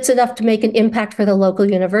 but it's enough to make an impact for the local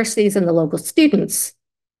universities and the local students.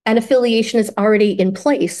 And affiliation is already in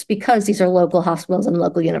place because these are local hospitals and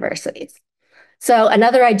local universities. So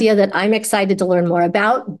another idea that I'm excited to learn more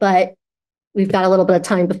about, but we've got a little bit of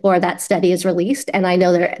time before that study is released. And I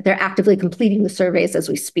know they're actively completing the surveys as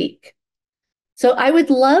we speak. So I would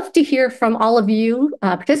love to hear from all of you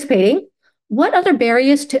participating. What other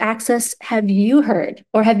barriers to access have you heard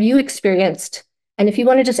or have you experienced? And if you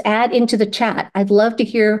want to just add into the chat, I'd love to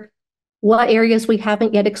hear what areas we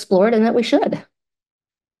haven't yet explored and that we should.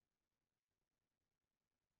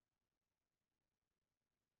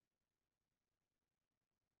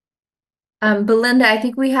 Belinda, I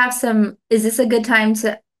think we have is this a good time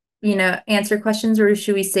to, answer questions, or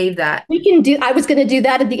should we save that? We can I was going to do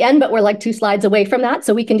that at the end, but we're like 2 slides away from that.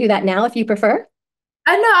 So we can do that now if you prefer.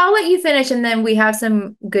 No, I'll let you finish, and then we have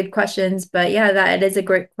some good questions. But yeah, that is a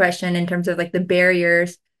great question in terms of like the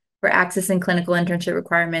barriers for accessing clinical internship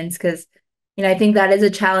requirements, because I think that is a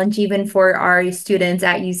challenge even for our students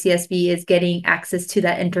at UCSB is getting access to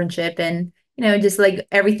that internship, and just like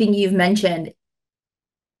everything you've mentioned.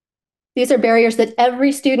 These are barriers that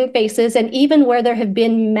every student faces, and even where there have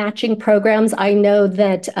been matching programs, I know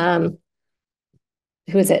that,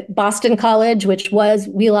 who is it? Boston College, which was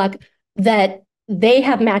Wheelock, that they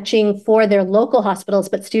have matching for their local hospitals,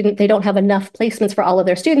 but they don't have enough placements for all of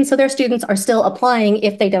their students. So their students are still applying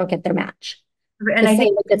if they don't get their match. And I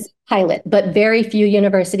think it's pilot, but very few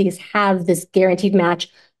universities have this guaranteed match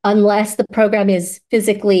unless the program is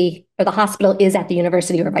physically, or the hospital is at the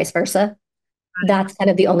university or vice versa. That's kind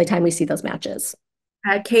of the only time we see those matches.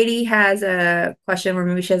 Katie has a question, or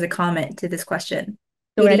maybe she has a comment to this question.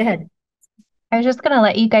 Go right ahead. I was just going to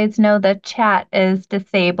let you guys know the chat is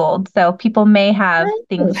disabled, so people may have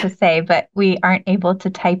things to say, but we aren't able to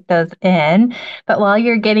type those in. But while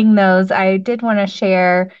you're getting those, I did want to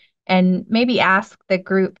share and maybe ask the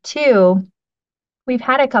group too. we've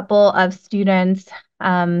had a couple of students,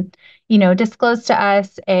 disclose to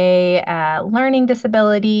us a learning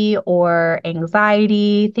disability or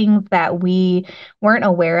anxiety, things that we weren't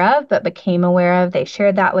aware of, but became aware of. They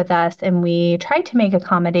shared that with us, and we tried to make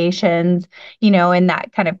accommodations, in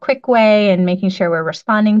that kind of quick way and making sure we're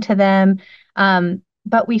responding to them.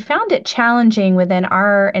 But we found it challenging within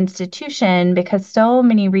our institution because so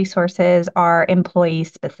many resources are employee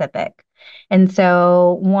specific. And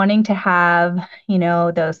so wanting to have,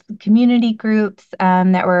 those community groups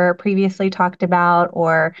that were previously talked about,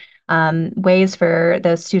 or ways for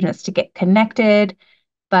those students to get connected,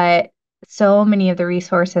 but so many of the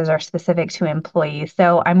resources are specific to employees.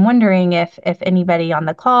 So I'm wondering if anybody on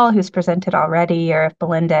the call who's presented already, or if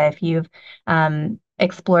Belinda, if you've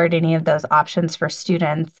explored any of those options for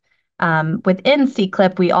students. Within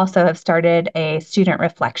CCLIP, we also have started a student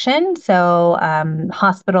reflection. So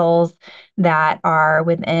hospitals that are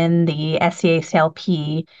within the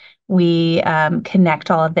SCACLP, we connect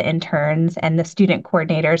all of the interns, and the student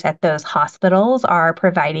coordinators at those hospitals are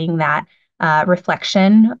providing that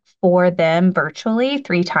reflection for them virtually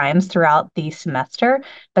 3 times throughout the semester.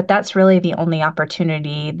 But that's really the only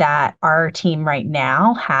opportunity that our team right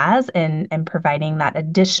now has in providing that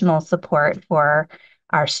additional support for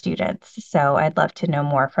our students. So I'd love to know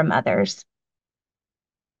more from others.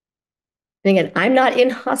 Again, I'm not in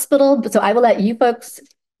hospital, so I will let you folks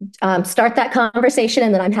start that conversation,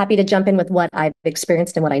 and then I'm happy to jump in with what I've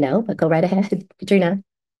experienced and what I know, but go right ahead, Katrina.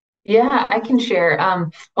 Yeah, I can share.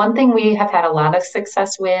 One thing we have had a lot of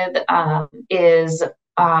success with is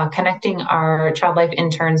connecting our child life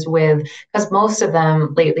interns with, because most of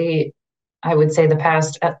them lately, I would say the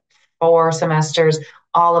past 4 semesters,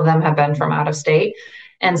 all of them have been from out of state.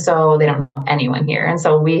 And so they don't know anyone here. And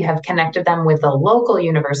so we have connected them with the local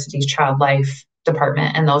university's child life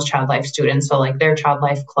department and those child life students. So like their child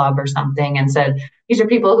life club or something, and said, these are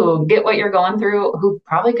people who get what you're going through, who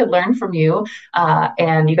probably could learn from you,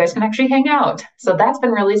 and you guys can actually hang out. So that's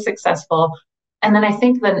been really successful. And then I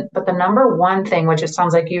think but the number one thing, which it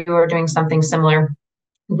sounds like you are doing something similar,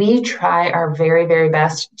 we try our very, very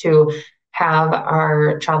best to have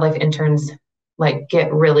our child life interns like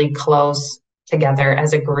get really close together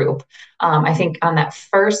as a group. I think on that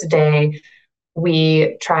first day,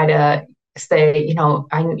 we try to say,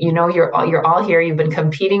 you're all here. You've been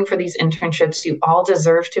competing for these internships. You all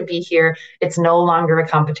deserve to be here. It's no longer a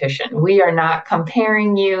competition. We are not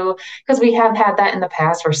comparing you, because we have had that in the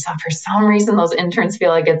past where for some reason those interns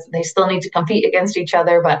feel like they still need to compete against each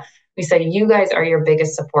other. But we say, you guys are your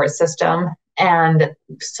biggest support system. And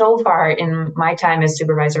so far in my time as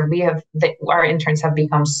supervisor, our interns have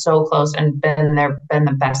become so close and been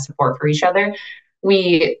the best support for each other.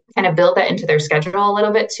 We kind of build that into their schedule a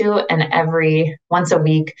little bit too. And once a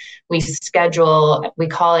week, we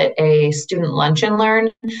call it a student lunch and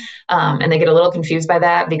learn. And they get a little confused by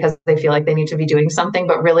that because they feel like they need to be doing something,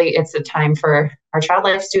 but really it's a time for our child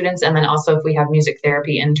life students. And then also if we have music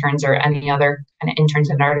therapy interns or any other kind of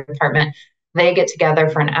interns in our department, they get together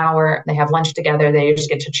for an hour, they have lunch together, they just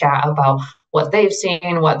get to chat about what they've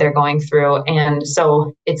seen, what they're going through. And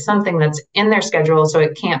so it's something that's in their schedule. So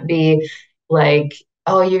it can't be like,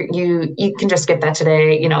 oh, you can just skip that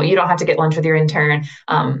today. You don't have to get lunch with your intern.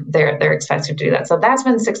 They're expected to do that. So that's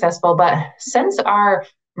been successful. But since our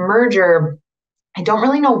merger, I don't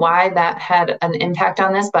really know why that had an impact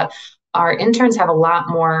on this, but our interns have a lot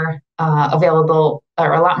more available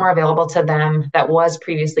to them that was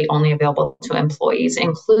previously only available to employees,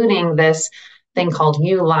 including this thing called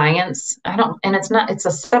Uliance. It's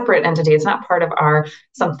a separate entity. It's not part of our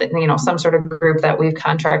some sort of group that we've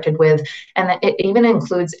contracted with. And it even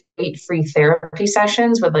includes 8 free therapy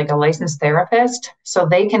sessions with like a licensed therapist. So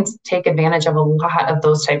they can take advantage of a lot of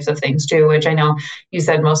those types of things too, which I know you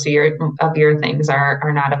said most of your things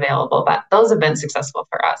are not available, but those have been successful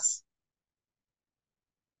for us.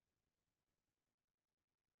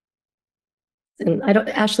 And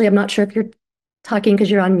Ashley, I'm not sure if you're talking because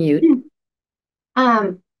you're on mute.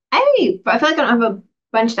 I feel like I don't have a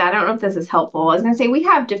bunch to add. I don't know if this is helpful. I was going to say we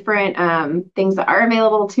have different things that are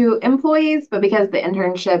available to employees, but because the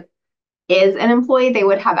internship is an employee, they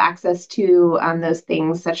would have access to those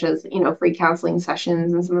things such as, free counseling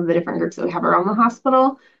sessions and some of the different groups that we have around the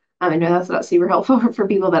hospital. I know that's not super helpful for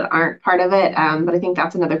people that aren't part of it, but I think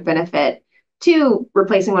that's another benefit to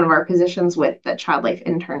replacing one of our positions with the child life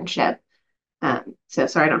internship. So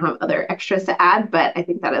sorry, I don't have other extras to add, but I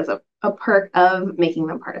think that is a perk of making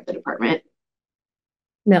them part of the department.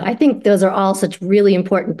 No, I think those are all such really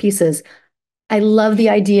important pieces. I love the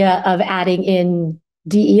idea of adding in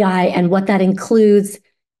DEI and what that includes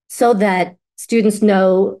so that students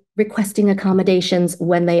know requesting accommodations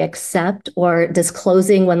when they accept or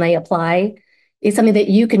disclosing when they apply is something that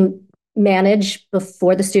you can manage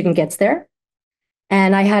before the student gets there.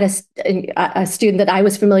 And I had a student that I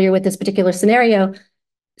was familiar with this particular scenario,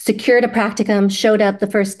 secured a practicum, showed up the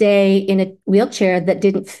first day in a wheelchair that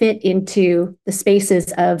didn't fit into the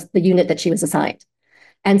spaces of the unit that she was assigned.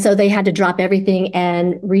 And so they had to drop everything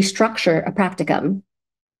and restructure a practicum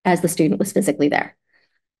as the student was physically there.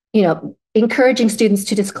 Encouraging students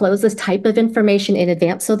to disclose this type of information in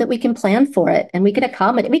advance so that we can plan for it and we can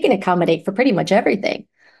accommodate for pretty much everything.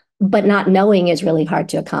 But not knowing is really hard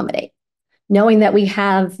to accommodate. Knowing that we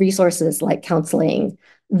have resources like counseling,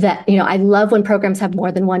 that, I love when programs have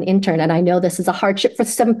more than one intern, and I know this is a hardship for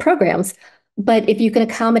some programs, but if you can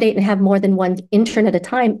accommodate and have more than one intern at a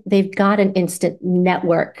time, they've got an instant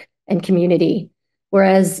network and community.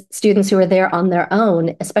 Whereas students who are there on their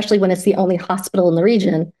own, especially when it's the only hospital in the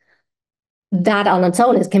region, that on its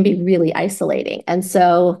own can be really isolating. And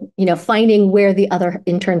so, finding where the other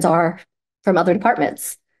interns are from other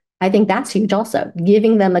departments, I think that's huge also.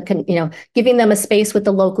 Giving them a space with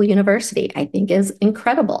the local university, I think is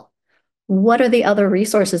incredible. What are the other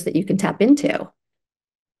resources that you can tap into?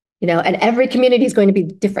 And every community is going to be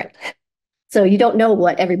different. So you don't know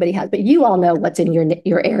what everybody has, but you all know what's in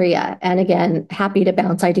your area. And again, happy to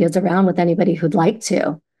bounce ideas around with anybody who'd like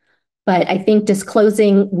to. But I think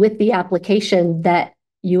disclosing with the application that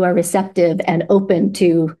you are receptive and open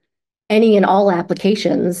to any and all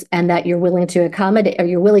applications, and that you're willing to accommodate, or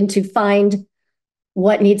you're willing to find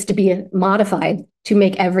what needs to be modified to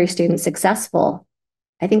make every student successful,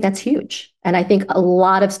 I think that's huge. And I think a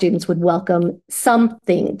lot of students would welcome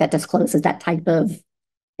something that discloses that type of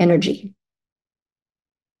energy.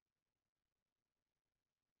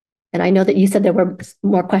 And I know that you said there were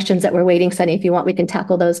more questions that were waiting, Sunny. If you want, we can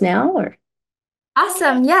tackle those now, or.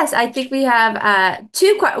 Awesome. Yes, I think we have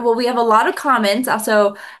we have a lot of comments.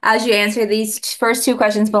 Also, as you answer these first two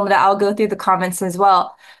questions, Belinda, I'll go through the comments as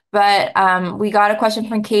well. But we got a question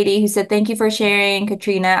from Katie who said, "Thank you for sharing,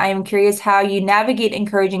 Katrina. I am curious how you navigate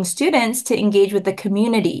encouraging students to engage with the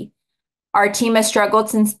community. Our team has struggled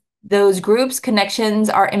since those groups' connections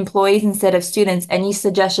are employees instead of students. Any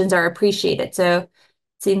suggestions are appreciated." So it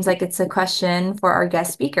seems like it's a question for our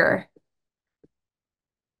guest speaker.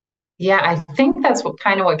 Yeah, I think that's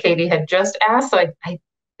kind of what Katie had just asked. So I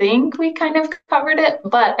think we kind of covered it,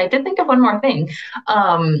 but I did think of one more thing.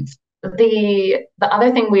 The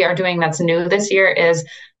other thing we are doing that's new this year is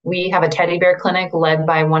we have a teddy bear clinic led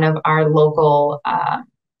by one of our local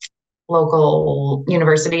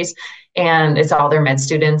universities, and it's all their med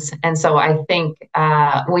students. And so I think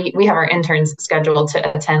we have our interns scheduled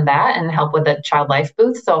to attend that and help with the child life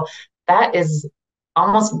booth. So that is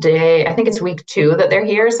almost I think it's week 2 that they're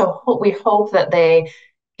here. So we hope that they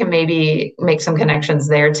can maybe make some connections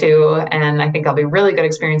there too. And I think it'll be a really good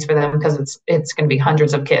experience for them because it's going to be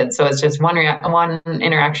hundreds of kids. So it's just one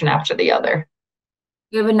interaction after the other.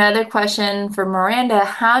 We have another question for Miranda.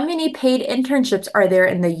 How many paid internships are there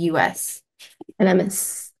in the U.S.? And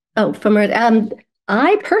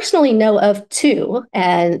I personally know of 2,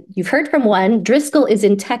 and you've heard from one. Driscoll is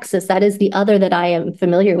in Texas. That is the other that I am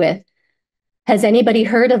familiar with. Has anybody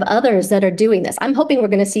heard of others that are doing this? I'm hoping we're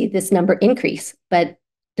going to see this number increase, but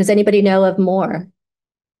does anybody know of more?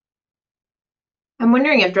 I'm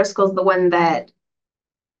wondering if Driscoll's the one that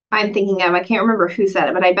I'm thinking of. I can't remember who said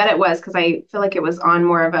it, but I bet it was, because I feel like it was on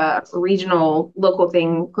more of a regional, local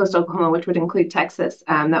thing close to Oklahoma, which would include Texas,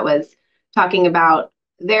 that was talking about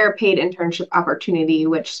their paid internship opportunity,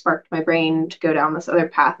 which sparked my brain to go down this other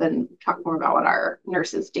path and talk more about what our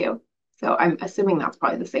nurses do. So I'm assuming that's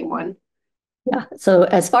probably the same one. Yeah. So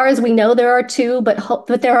as far as we know, there are 2,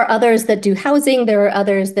 but there are others that do housing. There are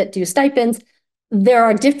others that do stipends. There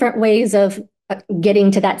are different ways of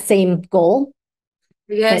getting to that same goal.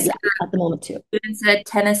 Yes, yeah, at the moment too. Students at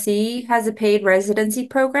Tennessee has a paid residency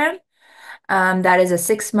program. That is a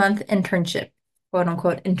 6-month internship, quote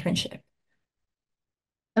unquote internship.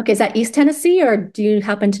 Okay, is that East Tennessee, or do you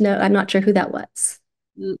happen to know? I'm not sure who that was.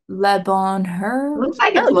 Le Bonheur. Looks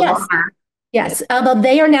like it's Le Bonheur. Yes, although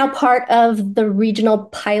they are now part of the regional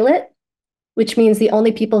pilot, which means the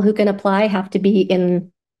only people who can apply have to be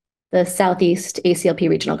in the Southeast ACLP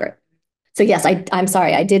regional group. So yes, I'm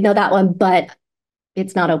sorry, I did know that one, but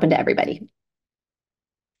it's not open to everybody.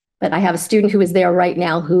 But I have a student who is there right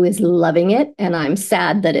now who is loving it, and I'm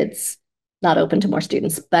sad that it's not open to more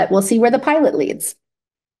students, but we'll see where the pilot leads.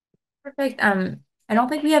 Perfect. I don't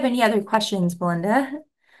think we have any other questions, Belinda.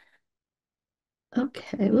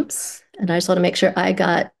 Okay, whoops. And I just want to make sure I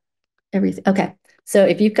got everything. Okay, so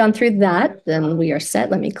if you've gone through that, then we are set.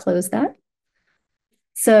 Let me close that.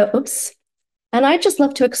 So, oops. And I'd just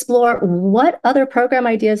love to explore what other program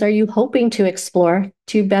ideas are you hoping to explore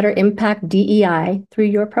to better impact DEI through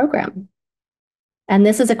your program? And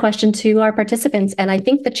this is a question to our participants. And I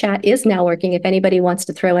think the chat is now working if anybody wants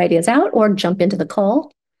to throw ideas out or jump into the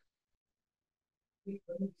call.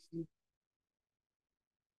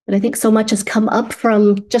 But I think so much has come up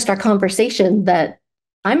from just our conversation that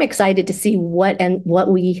I'm excited to see what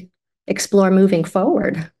we explore moving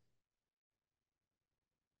forward.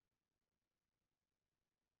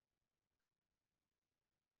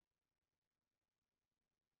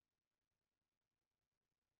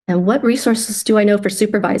 And what resources do I know for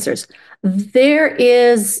supervisors? There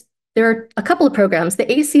are a couple of programs. The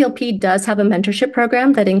ACLP does have a mentorship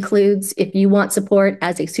program that includes if you want support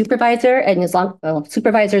as a supervisor, and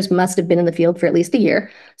supervisors must have been in the field for at least a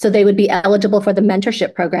year, so they would be eligible for the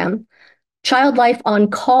mentorship program. Child Life on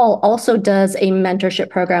Call also does a mentorship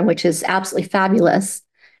program, which is absolutely fabulous.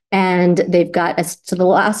 And they've got, so the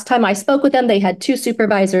last time I spoke with them, they had 2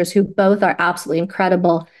 supervisors who both are absolutely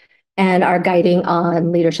incredible and are guiding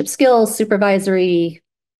on leadership skills, supervisory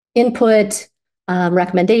input,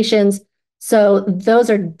 recommendations. So those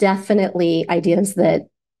are definitely ideas that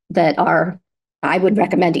I would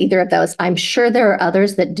recommend either of those. I'm sure there are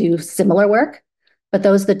others that do similar work, but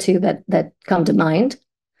those are the 2 that come to mind.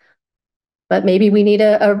 But maybe we need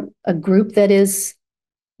a group that is,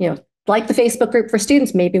 like the Facebook group for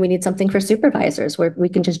students. Maybe we need something for supervisors where we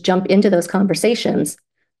can just jump into those conversations.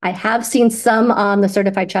 I have seen some on the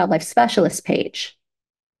Certified Child Life Specialist page.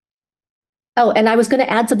 Oh, and I was going to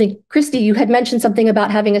add something. Christy, you had mentioned something about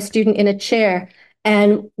having a student in a chair.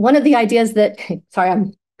 And one of the ideas that, sorry,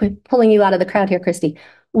 I'm pulling you out of the crowd here, Christy.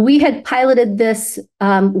 We had piloted this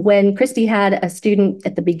when Christy had a student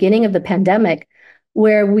at the beginning of the pandemic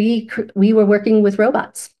where we were working with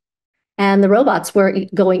robots. And the robots were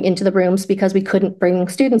going into the rooms because we couldn't bring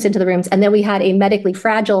students into the rooms. And then we had a medically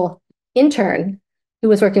fragile intern who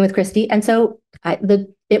was working with Christy. And so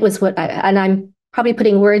it was and I'm probably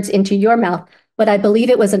putting words into your mouth, but I believe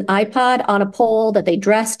it was an iPod on a pole that they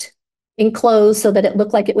dressed in clothes so that it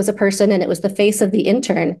looked like it was a person and it was the face of the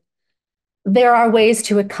intern. There are ways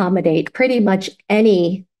to accommodate pretty much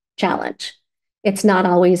any challenge. It's not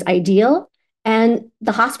always ideal. And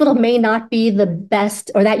the hospital may not be the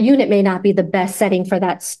best, or that unit may not be the best setting for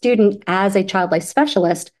that student as a child life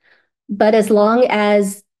specialist. But as long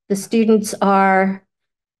as the students are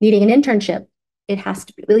needing an internship, it has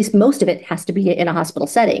to be, at least most of it has to be in a hospital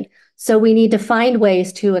setting. So we need to find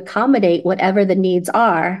ways to accommodate whatever the needs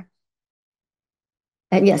are.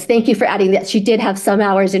 And yes, thank you for adding that. She did have some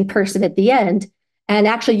hours in person at the end. And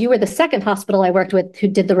actually, you were the second hospital I worked with who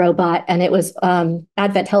did the robot, and it was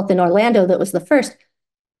Advent Health in Orlando that was the first.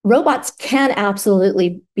 Robots can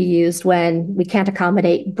absolutely be used when we can't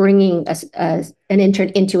accommodate bringing an intern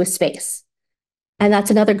into a space. And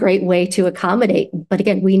that's another great way to accommodate. But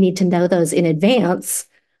again, we need to know those in advance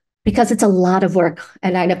because it's a lot of work.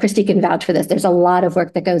 And I know Christy can vouch for this. There's a lot of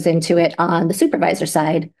work that goes into it on the supervisor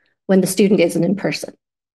side when the student isn't in person.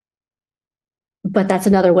 But that's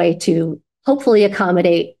another way to hopefully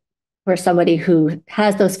accommodate for somebody who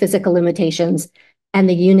has those physical limitations and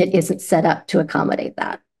the unit isn't set up to accommodate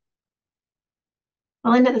that.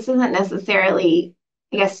 Well, Linda, this isn't necessarily,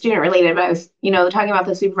 I guess, student related, but I was, talking about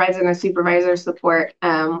the supervisor and the supervisor support,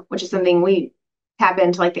 which is something we tap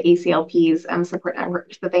into, like the ACLP's support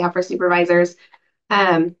network that they have for supervisors.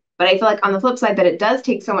 But I feel like on the flip side that it does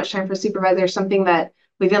take so much time for supervisors. Something that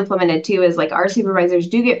we've implemented too is like our supervisors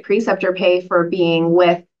do get preceptor pay for being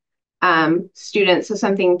with students. So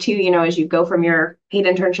something too, as you go from your paid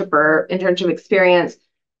internship or internship experience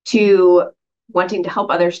to wanting to help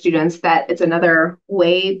other students, that it's another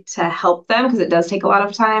way to help them because it does take a lot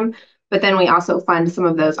of time. But then we also fund some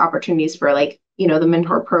of those opportunities for the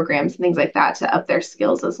mentor programs and things like that to up their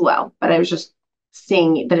skills as well. But I was just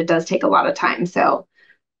seeing that it does take a lot of time. So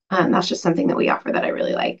that's just something that we offer that I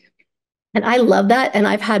really like. And I love that. And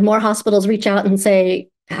I've had more hospitals reach out and say,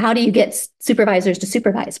 how do you get supervisors to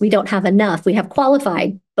supervise? We don't have enough. We have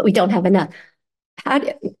qualified, but we don't have enough.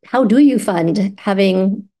 How do you fund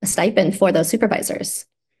having a stipend for those supervisors,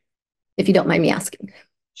 if you don't mind me asking?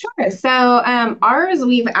 Sure. So ours,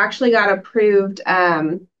 we've actually got approved.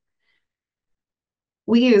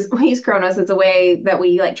 We use Kronos as a way that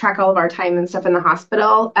we track all of our time and stuff in the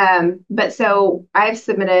hospital. But so I've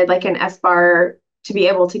submitted an SBAR to be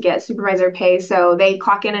able to get supervisor pay. So they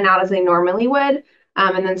clock in and out as they normally would.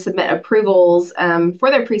 And then submit approvals for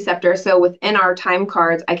their preceptor. So within our time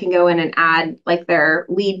cards, I can go in and add their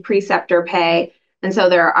lead preceptor pay. And so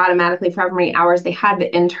they're automatically, for how many hours they had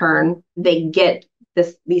the intern, they get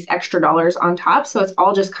these extra dollars on top. So it's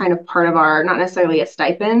all just kind of part of our, not necessarily a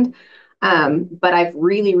stipend, But I've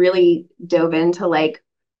really, really dove into like,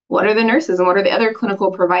 what are the nurses and what are the other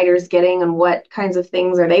clinical providers getting and what kinds of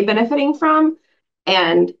things are they benefiting from?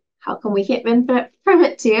 And how come we can't benefit from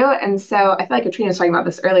it too? And so I feel like Katrina was talking about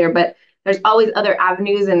this earlier, but there's always other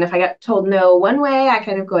avenues. And if I got told no one way, I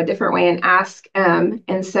kind of go a different way and ask.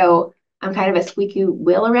 And so I'm kind of a squeaky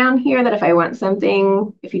wheel around here that if I want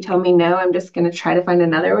something, if you tell me no, I'm just going to try to find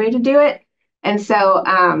another way to do it. And so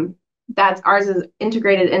that's ours is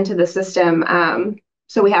integrated into the system.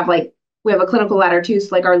 So we have a clinical ladder too.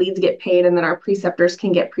 So like our leads get paid and then our preceptors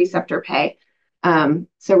can get preceptor pay.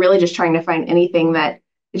 So really just trying to find anything that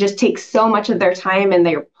it just takes so much of their time and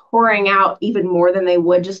they're pouring out even more than they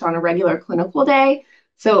would just on a regular clinical day.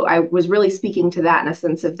 So I was really speaking to that in a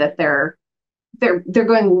sense of that they're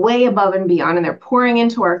going way above and beyond and they're pouring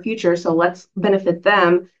into our future. So let's benefit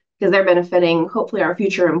them because they're benefiting hopefully our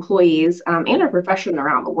future employees and our profession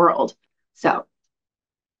around the world. So.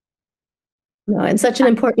 No, and such an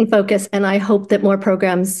important focus. And I hope that more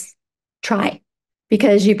programs try,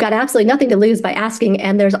 because you've got absolutely nothing to lose by asking.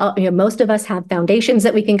 And there's, most of us have foundations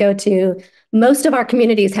that we can go to. Most of our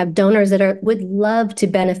communities have donors that would love to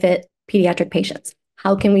benefit pediatric patients.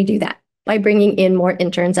 How can we do that? By bringing in more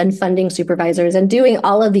interns and funding supervisors and doing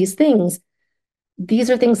all of these things.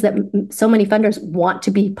 These are things that so many funders want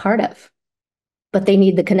to be part of, but they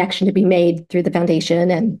need the connection to be made through the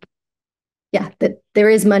foundation. And yeah, that there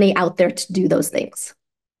is money out there to do those things.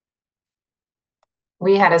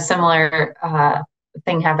 We had a similar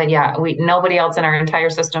thing happen. Yeah, nobody else in our entire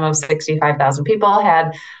system of 65,000 people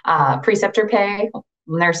had preceptor pay.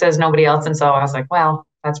 Nurses, nobody else. And so I was like, well,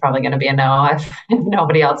 that's probably going to be a no if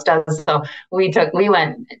nobody else does. So we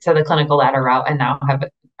went to the clinical ladder route and now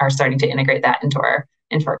are starting to integrate that into our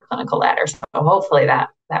clinical ladder. So hopefully that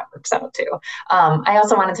works out too. I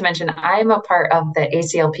also wanted to mention I'm a part of the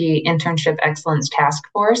ACLP Internship Excellence Task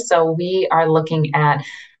Force. So we are looking at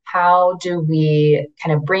how do we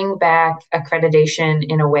kind of bring back accreditation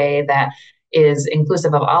in a way that is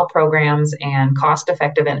inclusive of all programs and cost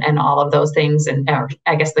effective and all of those things. And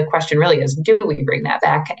I guess the question really is, do we bring that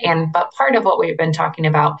back? But part of what we've been talking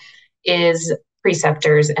about is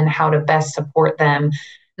preceptors and how to best support them,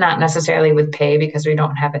 not necessarily with pay because we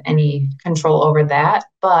don't have any control over that,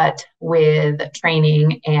 but with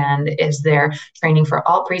training. And is there training for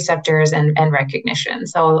all preceptors and recognition?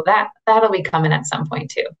 So that'll be coming at some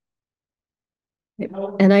point too.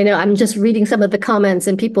 And I know I'm just reading some of the comments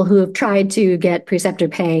and people who have tried to get preceptor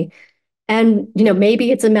pay. And,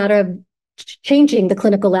 maybe it's a matter of changing the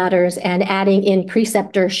clinical ladders and adding in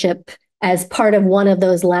preceptorship as part of one of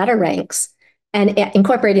those ladder ranks and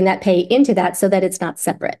incorporating that pay into that so that it's not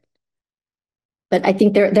separate. But I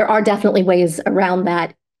think there are definitely ways around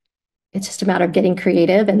that. It's just a matter of getting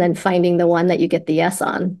creative and then finding the one that you get the yes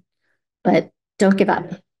on. But don't give up.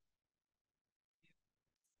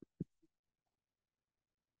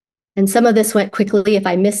 And some of this went quickly. If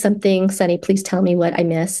I missed something, Sunny, please tell me what I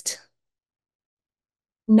missed.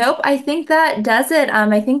 Nope, I think that does it.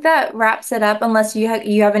 I think that wraps it up unless you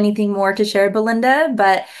have anything more to share, Belinda.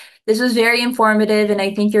 But this was very informative, and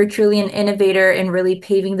I think you're truly an innovator in really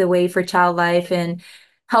paving the way for child life and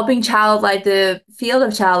helping child life, the field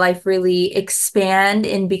of child life, really expand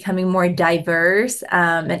in becoming more diverse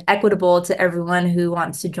and equitable to everyone who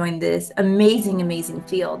wants to join this amazing, amazing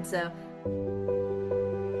field. So.